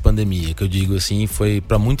 2 anos de pandemia, que eu digo assim, foi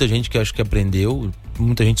para muita gente que acho que aprendeu,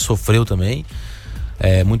 muita gente sofreu também,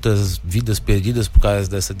 muitas vidas perdidas por causa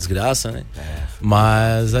dessa desgraça, né?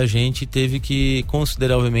 Mas a gente teve que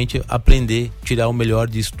consideravelmente aprender, tirar o melhor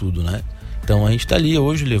disso tudo, né? Então a gente tá ali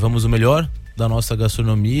hoje, levamos o melhor da nossa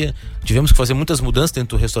gastronomia, tivemos que fazer muitas mudanças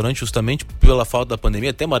dentro do restaurante justamente pela falta da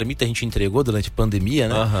pandemia, até marmita a gente entregou durante a pandemia,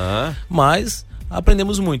 né? Mas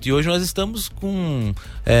aprendemos muito e hoje nós estamos com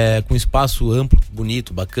um espaço amplo,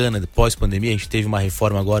 bonito, bacana. Pós-pandemia a gente teve uma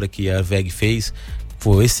reforma agora que a Arweg fez,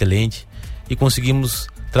 foi excelente e conseguimos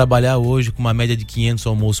trabalhar hoje com uma média de 500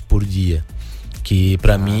 almoços por dia, que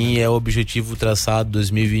para mim é o objetivo traçado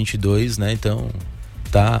 2022, né? Então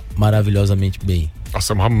tá maravilhosamente bem.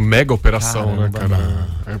 Nossa, é uma mega operação, né, cara?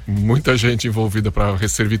 É muita gente envolvida pra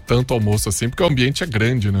servir tanto almoço assim, porque o ambiente é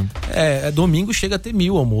grande, né? Domingo chega a ter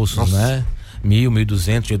 1.000 almoços, né? 1.000,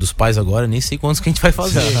 1.200, Dia dos Pais agora, nem sei quantos que a gente vai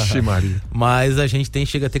fazer. Maria. Mas a gente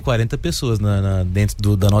chega a ter 40 pessoas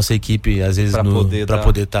dentro da nossa equipe, às vezes, pra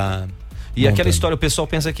poder estar... E aquela história, o pessoal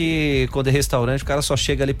pensa que quando é restaurante, o cara só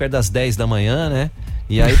chega ali perto das 10 da manhã, né?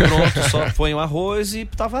 E aí pronto, só põe o arroz e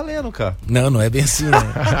tá valendo, cara. Não é bem assim, né?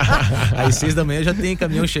 Às 6 da manhã já tem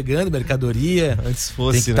caminhão chegando, mercadoria. Antes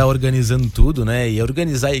fosse, tem que estar organizando tudo, né? E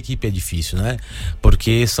organizar a equipe é difícil, né?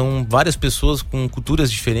 Porque são várias pessoas com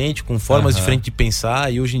culturas diferentes, com formas diferentes de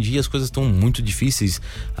pensar, e hoje em dia as coisas estão muito difíceis.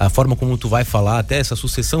 A forma como tu vai falar, até essa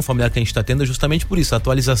sucessão familiar que a gente tá tendo é justamente por isso, a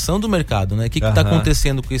atualização do mercado, né? O que tá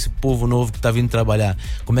acontecendo com esse povo novo que tá vindo trabalhar?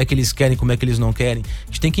 Como é que eles querem, como é que eles não querem? A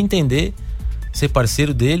gente tem que entender, ser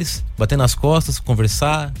parceiro deles, bater nas costas,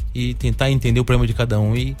 conversar e tentar entender o problema de cada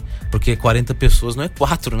um. Porque 40 pessoas não é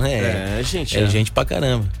 4, né? Gente pra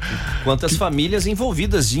caramba. Quantas famílias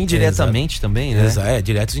envolvidas indiretamente também, né?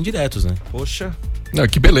 Diretos e indiretos, né? Poxa. Não,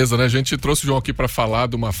 que beleza, né? A gente trouxe o João aqui para falar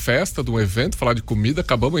de uma festa, de um evento, falar de comida,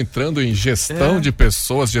 acabamos entrando em gestão de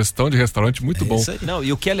pessoas, gestão de restaurante, muito bom. Não,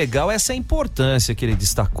 e o que é legal é essa importância que ele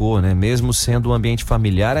destacou, né? Mesmo sendo um ambiente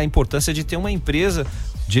familiar, a importância de ter uma empresa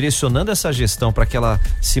direcionando essa gestão para que ela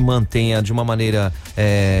se mantenha de uma maneira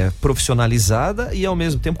profissionalizada e ao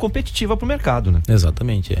mesmo tempo competitiva para o mercado, né?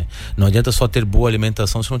 Exatamente, Não adianta só ter boa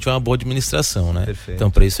alimentação se não tiver uma boa administração, né? Perfeito. Então,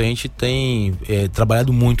 para isso a gente tem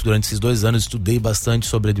trabalhado muito durante esses 2 anos, estudei bastante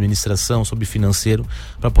sobre administração, sobre financeiro,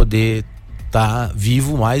 para poder tá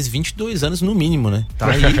vivo mais 22 anos no mínimo, né? Tá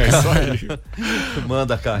aí, cara.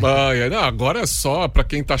 Manda, Caio. Agora é só pra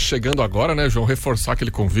quem tá chegando agora, né, João, reforçar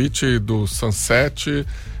aquele convite do Sunset.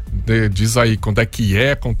 Diz aí quando é que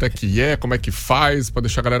é, como é que faz, pra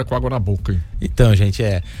deixar a galera com água na boca, hein? Então, gente,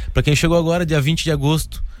 pra quem chegou agora, dia 20 de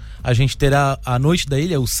agosto, a gente terá a noite da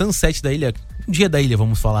ilha, o Sunset da Ilha, o dia da ilha,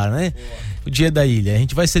 vamos falar, né? O dia da ilha. A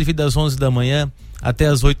gente vai servir das 11 da manhã até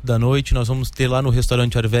as 8 da noite. Nós vamos ter lá no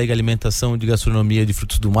Restaurante Arweg alimentação de gastronomia de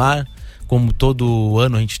frutos do mar, como todo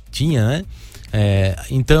ano a gente tinha, né?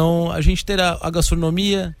 Então a gente terá a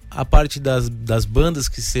gastronomia, a parte das bandas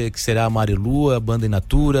que será a Marilua, a banda In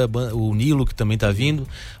Natura, o Nilo que também está vindo,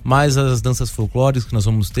 mais as danças folclóricas que nós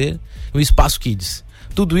vamos ter, e o Espaço Kids.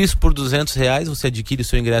 Tudo isso por R$200, você adquire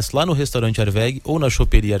seu ingresso lá no Restaurante Arweg ou na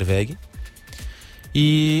Choperia Arweg.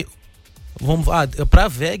 E para a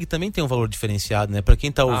VEG também tem um valor diferenciado, né? Para quem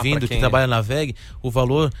está ouvindo, que trabalha na VEG, o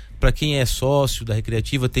valor para quem é sócio da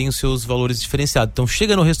Recreativa tem os seus valores diferenciados. Então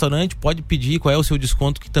chega no restaurante, pode pedir qual é o seu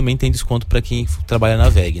desconto, que também tem desconto para quem trabalha na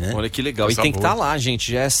VEG, né? Olha que legal. E tem que estar lá,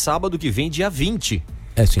 gente. Já é sábado que vem, dia 20.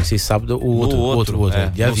 Sim, sábado, o outro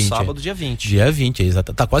dia 20. Sábado, dia 20. Dia 20,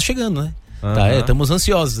 exato. Tá quase chegando, né? Estamos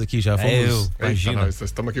ansiosos aqui já. Imagina. Nós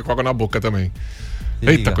estamos aqui com água na boca também.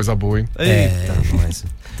 Eita, coisa boa, hein? Nós.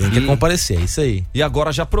 Tem que comparecer, é isso aí. E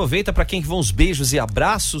agora já aproveita para quem vão os beijos e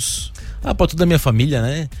abraços. Pra toda a minha família,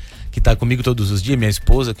 né? Que tá comigo todos os dias, minha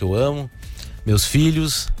esposa, que eu amo. meus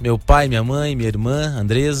filhos, meu pai, minha mãe, minha irmã,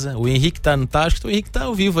 Andresa. O Henrique não tá, acho que o Henrique tá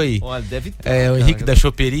ao vivo aí. Olha, deve ter. O Henrique da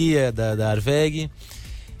choperia, da Arweg.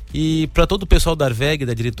 E para todo o pessoal da Arweg,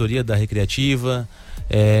 da diretoria da Recreativa,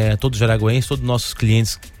 todos os jaraguenses, todos os nossos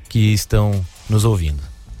clientes que estão nos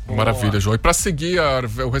ouvindo. Maravilha, João. E pra seguir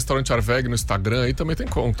o restaurante Arweg no Instagram aí também tem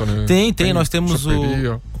conta, né? Tem. Nós temos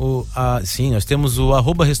nós temos o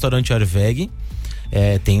 @restaurante Arweg.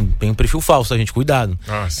 Tem um perfil falso, gente, cuidado.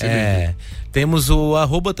 Temos o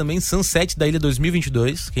 @ também Sunset da Ilha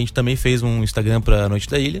 2022, que a gente também fez um Instagram pra Noite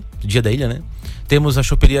da Ilha, Dia da Ilha, né? Temos a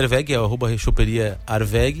Choperia Arweg, @choperia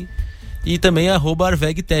Arweg. E também a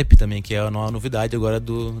 @Arweg Tep também, que é a nova novidade agora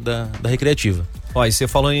da Recreativa. Ó, e você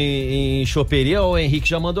falou em choperia, o Henrique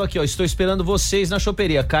já mandou aqui, ó. Estou esperando vocês na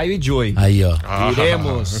choperia, Caio e Joey. Aí, ó.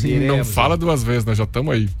 Iremos. Não fala duas vezes, nós já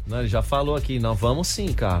estamos aí. Não, ele já falou aqui, não, vamos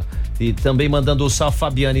sim, cara. E também mandando o salve,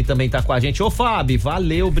 Fabiane também tá com a gente. Ô, Fábio,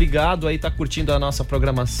 valeu, obrigado aí, tá curtindo a nossa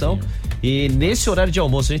programação. E nesse horário de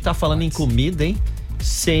almoço, a gente tá falando em comida, hein?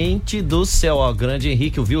 Gente do céu, ó, grande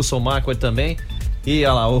Henrique, o Wilson Marco também. E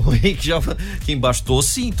olha lá, o Henrique já aqui embaixo, tô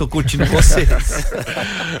curtindo vocês.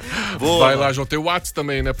 Vai lá, João, tem o WhatsApp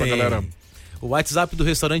também, né, pra galera. O WhatsApp do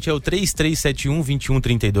restaurante é o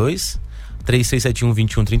 3371-2132.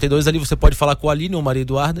 3371-2132. Ali você pode falar com a Aline ou Maria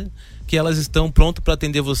Eduarda, que elas estão prontas para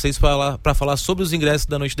atender vocês para falar sobre os ingressos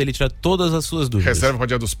da Noite da Ilha, tirar todas as suas dúvidas. Reserva para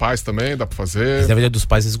Dia dos Pais também, dá para fazer? Reserva Dia dos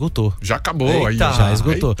Pais esgotou. Já acabou. Aí. Já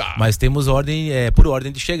esgotou. Mas temos por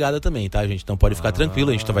ordem de chegada também, tá, gente? Então pode ficar tranquilo,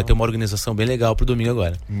 a gente vai ter uma organização bem legal pro domingo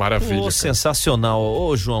agora. Maravilha. Sensacional.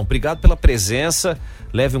 Ô, João, obrigado pela presença.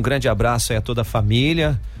 Leve um grande abraço aí a toda a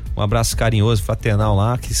família. Um abraço carinhoso, fraternal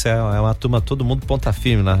lá, que isso é uma turma, todo mundo ponta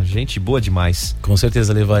firme lá. Gente boa demais. Com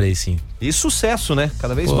certeza levarei, sim. E sucesso, né?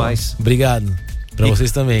 Cada vez mais. Obrigado. Pra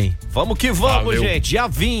vocês também. Vamos que vamos, valeu. Gente. Dia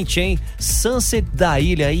 20, hein? Sunset da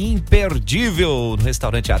Ilha, imperdível no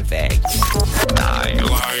restaurante Arweg.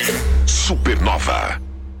 Timeline Supernova.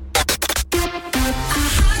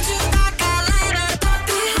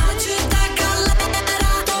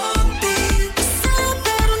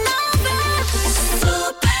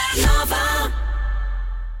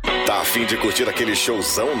 Tá a fim de curtir aquele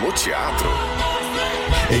showzão no teatro?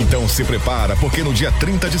 Então se prepara, porque no dia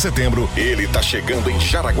 30 de setembro ele tá chegando em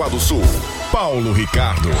Jaraguá do Sul. Paulo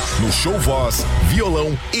Ricardo, no show voz,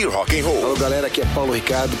 violão e rock and roll. Alô galera, aqui é Paulo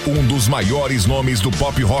Ricardo. Um dos maiores nomes do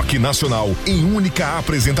pop rock nacional em única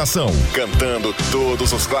apresentação, cantando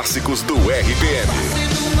todos os clássicos do RPM.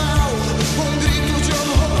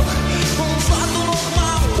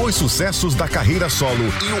 Os sucessos da carreira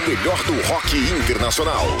solo e o melhor do rock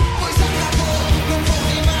internacional.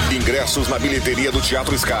 Ingressos na bilheteria do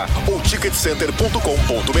Teatro Ska ou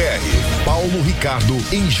ticketcenter.com.br. Paulo Ricardo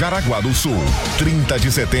em Jaraguá do Sul. 30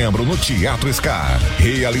 de setembro no Teatro Ska.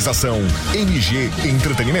 Realização MG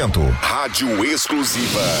Entretenimento. Rádio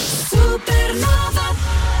exclusiva. Supernova.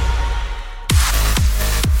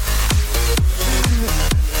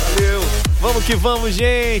 Vamos que vamos,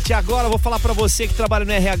 gente. Agora eu vou falar pra você que trabalha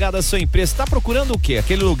no RH da sua empresa. Tá procurando o quê?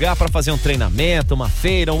 Aquele lugar pra fazer um treinamento, uma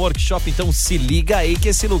feira, um workshop? Então se liga aí que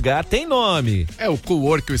esse lugar tem nome. É o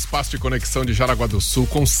Cowork, o espaço de conexão de Jaraguá do Sul,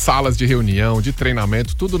 com salas de reunião, de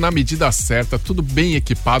treinamento, tudo na medida certa, tudo bem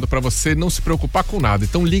equipado pra você não se preocupar com nada.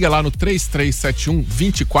 Então liga lá no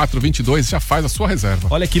 3371-2422 e já faz a sua reserva.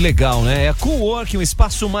 Olha que legal, né? É Cowork, um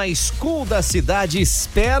espaço mais cool da cidade,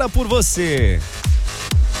 espera por você.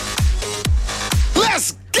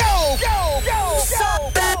 Let's go!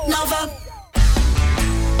 Supernova.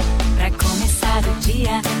 Pra começar o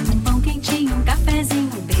dia, um pão quentinho, um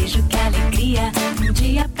cafezinho, um beijo, que alegria. Um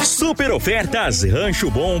dia pra... Super ofertas Rancho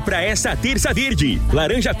Bom pra essa terça verde.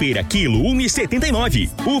 Laranja pera, quilo 1,79.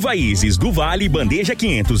 Uva Isis do Vale, bandeja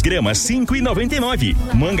 500 gramas, 5,99.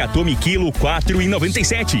 Manga Tome, quilo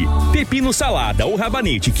 4,97. Pepino salada ou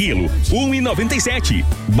rabanete, quilo 1,97.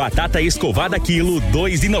 Batata escovada, quilo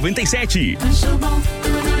 2,97. Rancho Bom,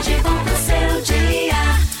 tudo de bom pro seu dia.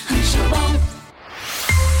 Rancho Bom.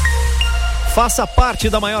 Faça parte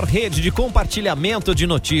da maior rede de compartilhamento de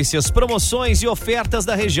notícias, promoções e ofertas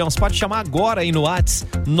da região. Você pode chamar agora aí no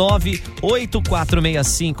WhatsApp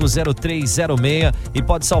 984650306 e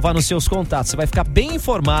pode salvar nos seus contatos. Você vai ficar bem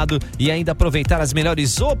informado e ainda aproveitar as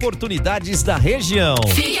melhores oportunidades da região.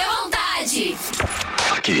 Fique à vontade.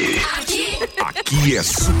 Aqui é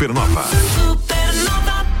Supernova.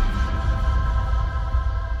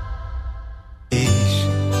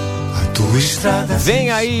 A tua tua estrada. Vem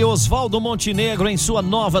aí Oswaldo Montenegro em sua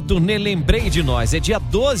nova turnê Lembrei de Nós. É dia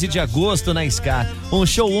 12 de agosto na Scar. Um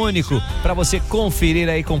show único para você conferir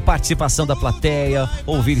aí com participação da plateia,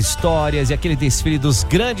 ouvir histórias e aquele desfile dos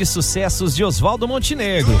grandes sucessos de Oswaldo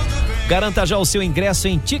Montenegro. Garanta já o seu ingresso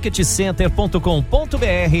em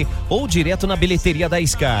ticketcenter.com.br ou direto na bilheteria da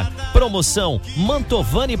Scar. Promoção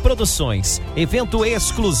Mantovani Produções. Evento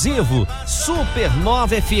exclusivo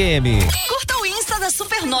Supernova FM. Curta o Insta da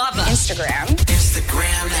Supernova. Instagram.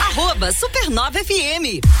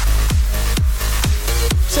 @SupernovaFM.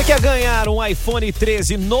 Você quer ganhar um iPhone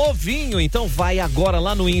 13 novinho? Então vai agora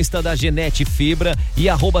lá no Insta da Genete Fibra e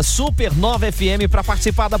 @SupernovaFM para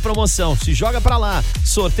participar da promoção. Se joga pra lá.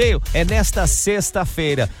 Sorteio é nesta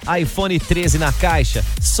sexta-feira. iPhone 13 na caixa.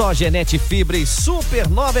 Só Genete Fibra e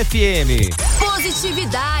Supernova FM.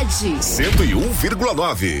 Positividade.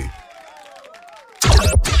 101,9.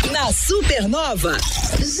 Na Supernova,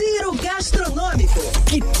 Giro Gastronômico.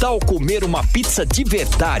 Que tal comer uma pizza de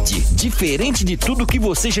verdade, diferente de tudo que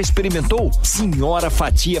você já experimentou? Senhora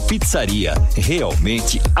Fatia Pizzaria,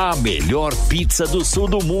 realmente a melhor pizza do sul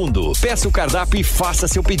do mundo. Peça o cardápio e faça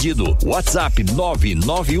seu pedido. WhatsApp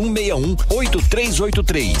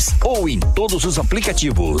 991618383 ou em todos os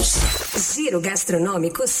aplicativos. Giro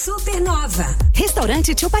Gastronômico Supernova.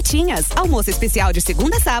 Restaurante Tio Patinhas, almoço especial de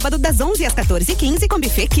segunda a sábado das 11 às 14h15 com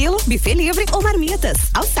buffet quilo, buffet livre ou marmitas.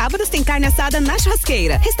 Aos sábados tem carne assada na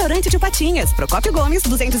churrasqueira. Restaurante Tio Patinhas, Procópio Gomes,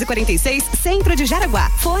 246, Centro de Jaraguá.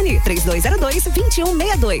 Fone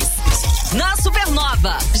 3202-2162. Na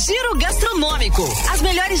Supernova, Giro Gastronômico. As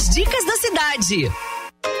melhores dicas da cidade.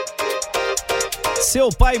 Seu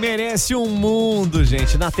pai merece um mundo,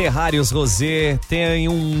 gente. Na Terrários Rosé tem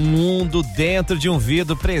um mundo dentro de um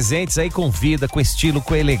vidro, presentes aí com vida, com estilo,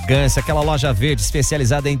 com elegância. Aquela loja verde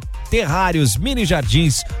especializada em terrários, mini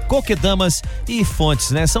jardins, coquedamas e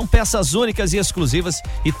fontes, né? São peças únicas e exclusivas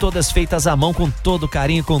e todas feitas à mão com todo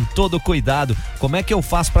carinho, com todo cuidado. Como é que eu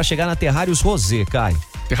faço para chegar na Terrários Rosé, Caio?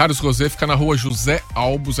 Terrários Rosé fica na rua José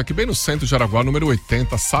Albus, aqui bem no centro de Jaraguá, número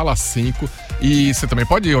 80, sala 5. E você também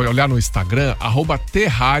pode olhar no Instagram,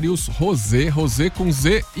 @Terrários Rosé, Rosé com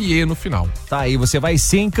Z e E no final. Tá aí, você vai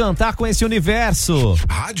se encantar com esse universo.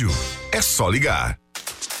 Rádio é só ligar.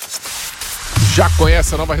 Já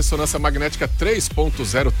conhece a nova ressonância magnética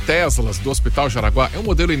 3.0 Teslas do Hospital Jaraguá? É um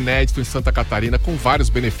modelo inédito em Santa Catarina com vários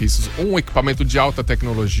benefícios. Um equipamento de alta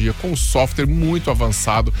tecnologia com um software muito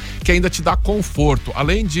avançado que ainda te dá conforto,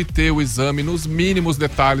 além de ter o exame nos mínimos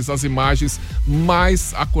detalhes, as imagens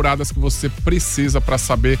mais acuradas que você precisa para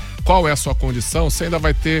saber qual é a sua condição. Você ainda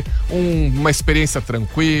vai ter uma experiência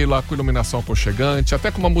tranquila, com iluminação aconchegante,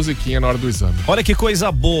 até com uma musiquinha na hora do exame. Olha que coisa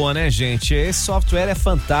boa, né, gente? Esse software é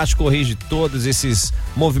fantástico, corrige todos esses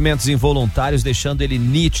movimentos involuntários, deixando ele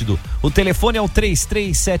nítido. O telefone é o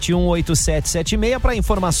 33718776 para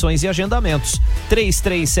informações e agendamentos.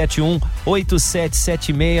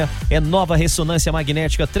 33718776 é nova ressonância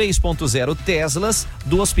magnética 3.0 Teslas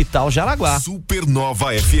do Hospital Jaraguá.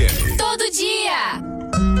 Supernova FM. Todo dia.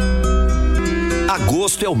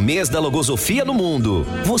 Agosto é o mês da logosofia no mundo.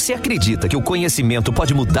 Você acredita que o conhecimento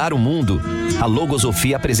pode mudar o mundo? A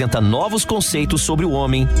logosofia apresenta novos conceitos sobre o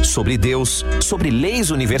homem, sobre Deus, sobre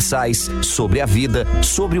leis universais, sobre a vida,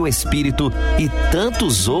 sobre o espírito e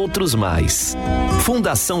tantos outros mais.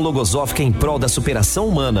 Fundação Logosófica em prol da superação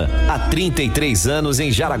humana. Há 33 anos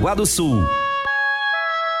em Jaraguá do Sul.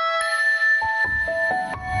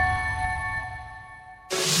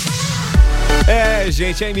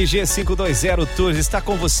 Gente, a MG 520 Tours está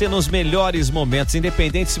com você nos melhores momentos,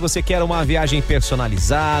 independente se você quer uma viagem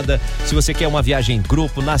personalizada, se você quer uma viagem em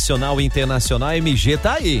grupo, nacional e internacional, a MG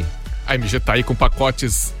tá aí. A MG tá aí com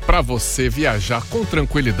pacotes para você viajar com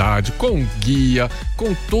tranquilidade, com guia,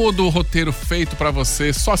 com todo o roteiro feito para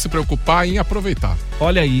você, só se preocupar em aproveitar.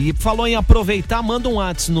 Olha aí, falou em aproveitar, manda um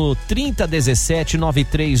WhatsApp no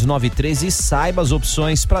 3017-9393 e saiba as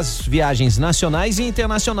opções para as viagens nacionais e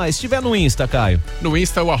internacionais. Se tiver no Insta, Caio. No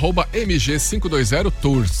Insta é o @MG520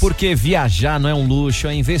 Tours. Porque viajar não é um luxo,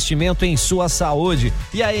 é investimento em sua saúde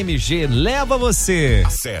e a MG leva você.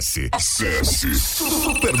 Acesse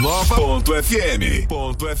supernova.fm.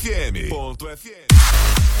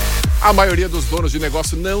 A maioria dos donos de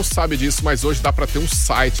negócio não sabe disso, mas hoje dá para ter um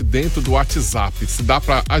site dentro do WhatsApp. Dá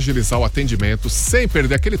para agilizar o atendimento sem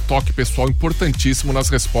perder aquele toque pessoal importantíssimo nas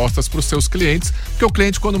respostas para os seus clientes, porque o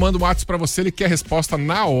cliente, quando manda um WhatsApp para você, ele quer a resposta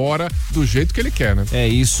na hora, do jeito que ele quer, né? É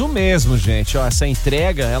isso mesmo, gente. Ó, essa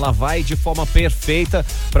entrega, ela vai de forma perfeita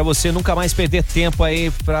para você nunca mais perder tempo aí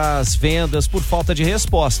para as vendas por falta de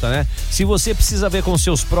resposta, né? Se você precisa ver com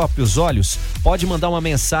seus próprios olhos, pode mandar uma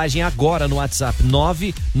mensagem agora no WhatsApp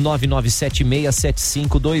 999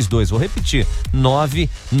 999767522. Vou repetir,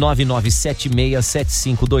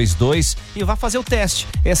 999767522 e vá fazer o teste.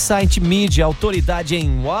 É site mídia, autoridade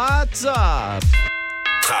em WhatsApp.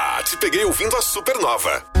 Te peguei ouvindo a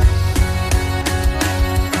Supernova.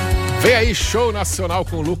 Vem aí, show nacional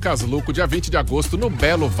com Lucas Luco, dia 20 de agosto, no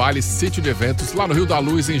Belo Vale Sítio de Eventos, lá no Rio da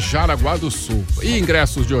Luz, em Jaraguá do Sul. E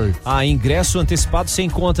ingressos, Joey? Ingresso antecipado você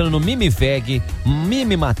encontra no Mimiveg,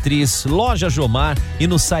 Mimi Matriz, Loja Jomar e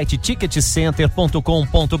no site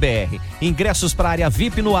ticketcenter.com.br. Ingressos para área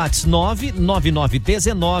VIP no WhatsApp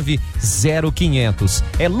 999190500.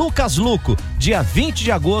 É Lucas Luco, dia 20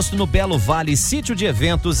 de agosto, no Belo Vale Sítio de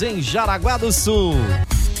Eventos, em Jaraguá do Sul.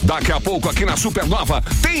 Daqui a pouco aqui na Supernova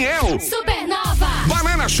tem eu, Supernova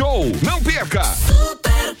Banana Show, não perca.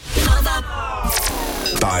 Supernova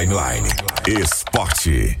Timeline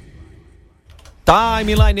Esporte.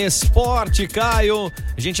 Timeline Esporte, Caio.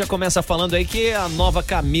 A gente já começa falando aí que a nova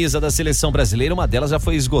camisa da seleção brasileira, uma delas já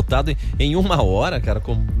foi esgotada em 1 hora, cara.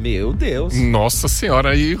 Meu Deus. Nossa senhora,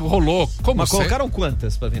 aí rolou. Mas colocaram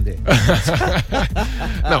quantas pra vender?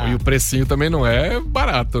 Não, e o precinho também não é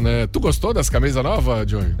barato, né? Tu gostou dessa camisa nova,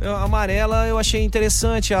 Joey? A amarela eu achei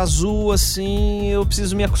interessante, a azul, assim, eu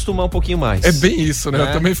preciso me acostumar um pouquinho mais. É bem isso, né?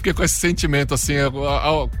 Eu também fiquei com esse sentimento, assim,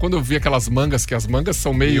 quando eu vi aquelas mangas, que as mangas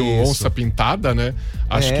são meio onça pintada, né?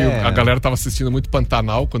 Acho que a galera tava assistindo muito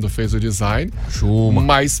Pantanal quando fez o design.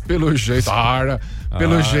 Mas pelo jeito,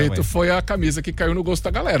 foi a camisa que caiu no gosto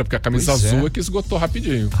da galera, porque a camisa azul é que esgotou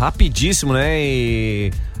rapidinho. Rapidíssimo, né?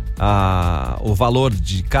 E o valor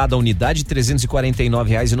de cada unidade, R$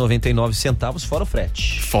 349,99, fora o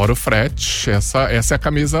frete. Fora o frete, essa é a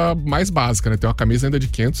camisa mais básica, né? Tem uma camisa ainda de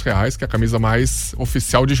R$500, que é a camisa mais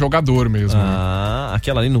oficial de jogador mesmo. Né?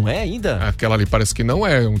 Aquela ali não é ainda? Aquela ali parece que não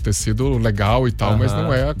é, um tecido legal e tal, mas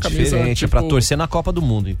não é a camisa diferente, tipo... é pra torcer na Copa do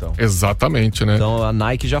Mundo, então. Exatamente, né? Então a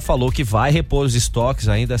Nike já falou que vai repor os estoques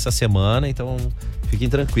ainda essa semana, então... Fiquem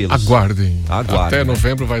tranquilos. Aguardem. Até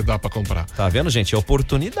novembro vai dar pra comprar. Tá vendo, gente? É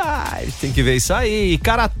oportunidade. Tem que ver isso aí.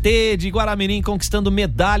 Karatê de Guaramirim conquistando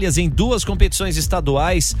medalhas em 2 competições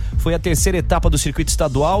estaduais. Foi a 3ª etapa do circuito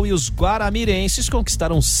estadual e os guaramirenses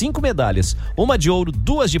conquistaram 5 medalhas. 1 de ouro,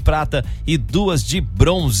 2 de prata e 2 de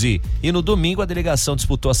bronze. E no domingo a delegação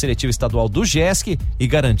disputou a seletiva estadual do GESC e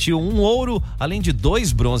garantiu 1 ouro, além de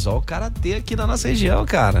 2 bronzes. Ó, o Karatê aqui na nossa região,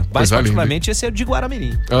 cara. Mais particularmente esse é de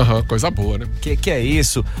Guaramirim. Coisa boa, né? Que é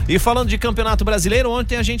isso. E falando de Campeonato Brasileiro,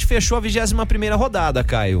 ontem a gente fechou a 21ª rodada,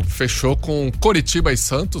 Caio. Fechou com Coritiba e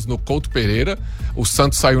Santos no Couto Pereira. O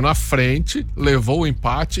Santos saiu na frente, levou o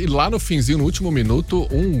empate e lá no finzinho, no último minuto,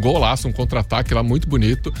 um golaço, um contra-ataque lá muito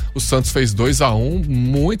bonito. O Santos fez 2-1,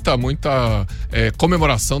 muita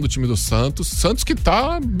comemoração do time do Santos. Santos que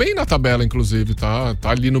tá bem na tabela, inclusive, tá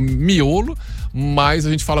ali no miolo. Mas a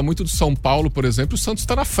gente fala muito do São Paulo, por exemplo. O Santos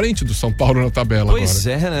está na frente do São Paulo na tabela agora. Pois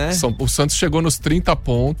é, né? O Santos chegou nos 30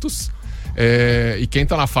 pontos. E quem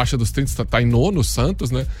tá na faixa dos 30 tá em 9º, o Santos,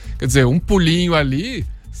 né? Quer dizer, um pulinho ali.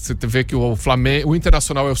 Você vê que o Flamengo, o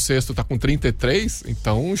Internacional é o 6º, tá com 33,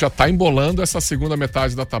 então já tá embolando essa segunda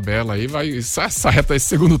metade da tabela aí, esse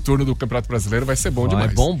segundo turno do Campeonato Brasileiro vai ser bom demais.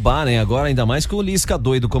 Vai bombar, né? Agora ainda mais com o Lisca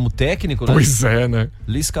doido como técnico, né? Pois é, né?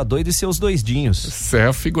 Lisca doido e seus doidinhos. Isso é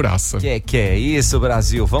a figuraça. Que é isso,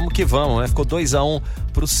 Brasil? Vamos que vamos, né? Ficou 2-1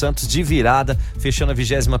 pro Santos de virada, fechando a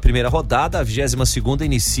 21ª rodada, a 22ª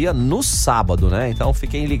inicia no sábado, né? Então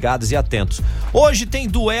fiquem ligados e atentos. Hoje tem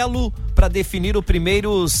duelo para definir o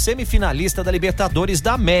primeiro semifinalista da Libertadores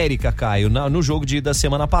da América, Caio. No jogo da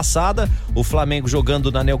semana passada, o Flamengo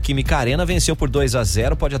jogando na Neoquímica Arena venceu por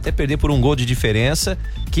 2-0, pode até perder por 1 gol de diferença,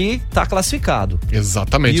 que tá classificado.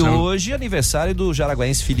 Exatamente. E hoje aniversário do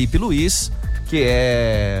jaraguaense Felipe Luiz, que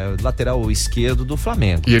é lateral esquerdo do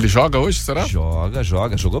Flamengo. E ele joga hoje, será? Joga.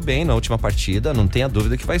 Jogou bem na última partida, não tenha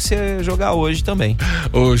dúvida que vai jogar hoje também.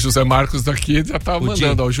 O José Marcos daqui já tá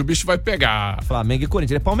mandando, hoje o bicho vai pegar. Flamengo e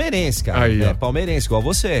Corinthians, ele é palmeirense, cara. Aí, palmeirense, igual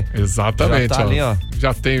você. Exatamente. Já tá ali, ó.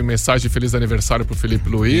 Já tem mensagem de feliz aniversário pro Felipe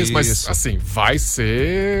Luiz, mas assim, vai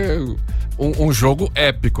ser um jogo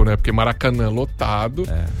épico, né? Porque Maracanã lotado.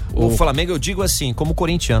 O Flamengo, eu digo assim, como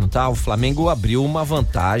corintiano, tá? O Flamengo abriu uma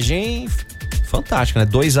vantagem fantástica,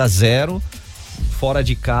 né? 2-0 fora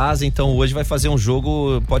de casa, então hoje vai fazer um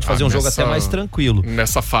jogo, pode fazer um jogo até mais tranquilo.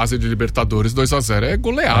 Nessa fase de Libertadores, 2-0 é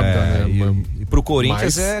goleada, né? E pro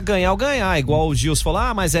Corinthians é ganhar ou ganhar, igual o Gils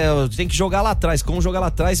falou, mas tem que jogar lá atrás, como jogar lá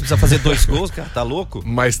atrás, você precisa fazer 2 gols, cara, tá louco?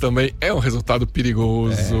 Mas também é um resultado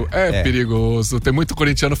perigoso, perigoso. Tem muito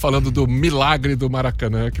corintiano falando do milagre do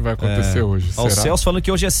Maracanã que vai acontecer hoje. O Celso falando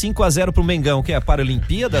que hoje é 5-0 pro Mengão, que é a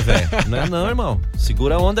Paralimpíada, velho? Não, irmão,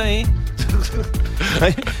 segura a onda aí, hein?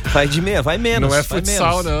 Vai menos. Não é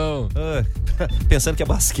futsal, não. Pensando que é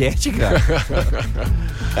basquete, cara.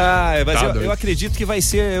 Mas eu acredito que vai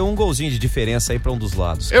ser um golzinho de diferença aí pra um dos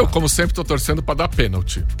lados. Cara. Eu, como sempre, tô torcendo pra dar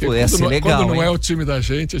pênalti. Porque quando não é o time da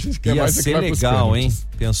gente, a gente quer mais é que vai pros pênaltis. Ia ser legal, hein?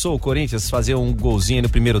 Pensou o Corinthians fazer um golzinho no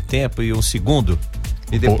primeiro tempo e um segundo?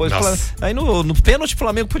 E depois, aí no pênalti o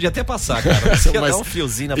Flamengo podia até passar, cara. Você quer dar um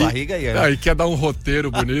fiozinho na barriga aí. Aí quer dar um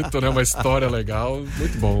roteiro bonito, né? Uma história legal.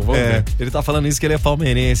 Muito bom, vamos ver. Ele tá falando isso que ele é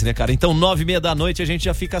palmeirense, né, cara? Então, 9h30 a gente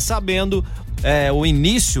já fica sabendo o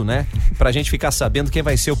início, né? Pra gente ficar sabendo quem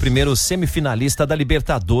vai ser o primeiro semifinalista da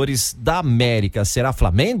Libertadores da América. Será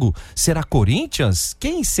Flamengo? Será Corinthians?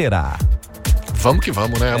 Quem será? Vamos que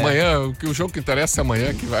vamos, né? Amanhã, o jogo que interessa é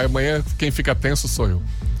amanhã. Amanhã quem fica tenso sou eu.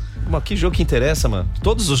 Mas que jogo que interessa, mano?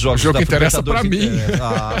 Todos os jogos o jogo que interessa pra mim.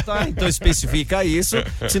 Tá, então especifica isso,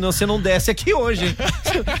 senão você não desce aqui hoje, hein?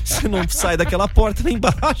 Você não sai daquela porta lá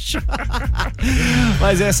embaixo.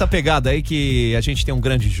 Mas é essa pegada aí que a gente tem um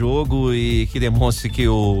grande jogo e que demonstre que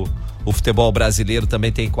o futebol brasileiro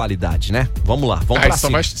também tem qualidade, né? Vamos lá, vamos pra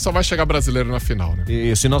cima. Só vai chegar brasileiro na final, né?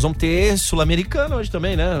 Isso, e nós vamos ter sul-americano hoje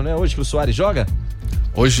também, né? Não é hoje que o Soares joga?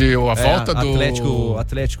 Hoje a volta do...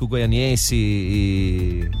 Atlético Goianiense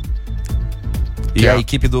e a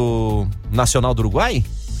equipe do Nacional do Uruguai?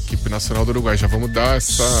 Equipe Nacional do Uruguai, já vamos dar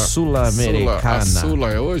essa... Sul-Americana. A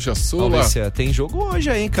Sula é hoje? A Sula? Tem jogo hoje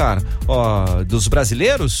aí, cara. Ó, dos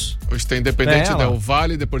brasileiros? Hoje tem Independente Del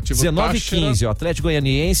Valle, Deportivo Táchira. 19h15, Atlético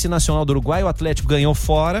Goianiense, Nacional do Uruguai. O Atlético ganhou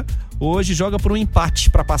fora. Hoje joga por um empate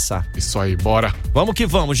pra passar. Isso aí, bora. Vamos que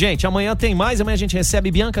vamos, gente. Amanhã tem mais. Amanhã a gente recebe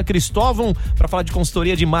Bianca Cristóvão pra falar de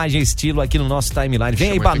consultoria de imagem e estilo aqui no nosso timeline.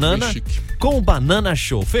 Vem aí, Banana, com o Banana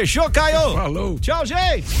Show. Fechou, Caio? Falou. Tchau,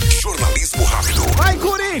 gente. Jornalismo rápido. Vai,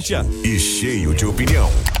 Corinthians. E cheio de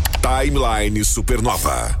opinião. Timeline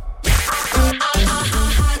Supernova.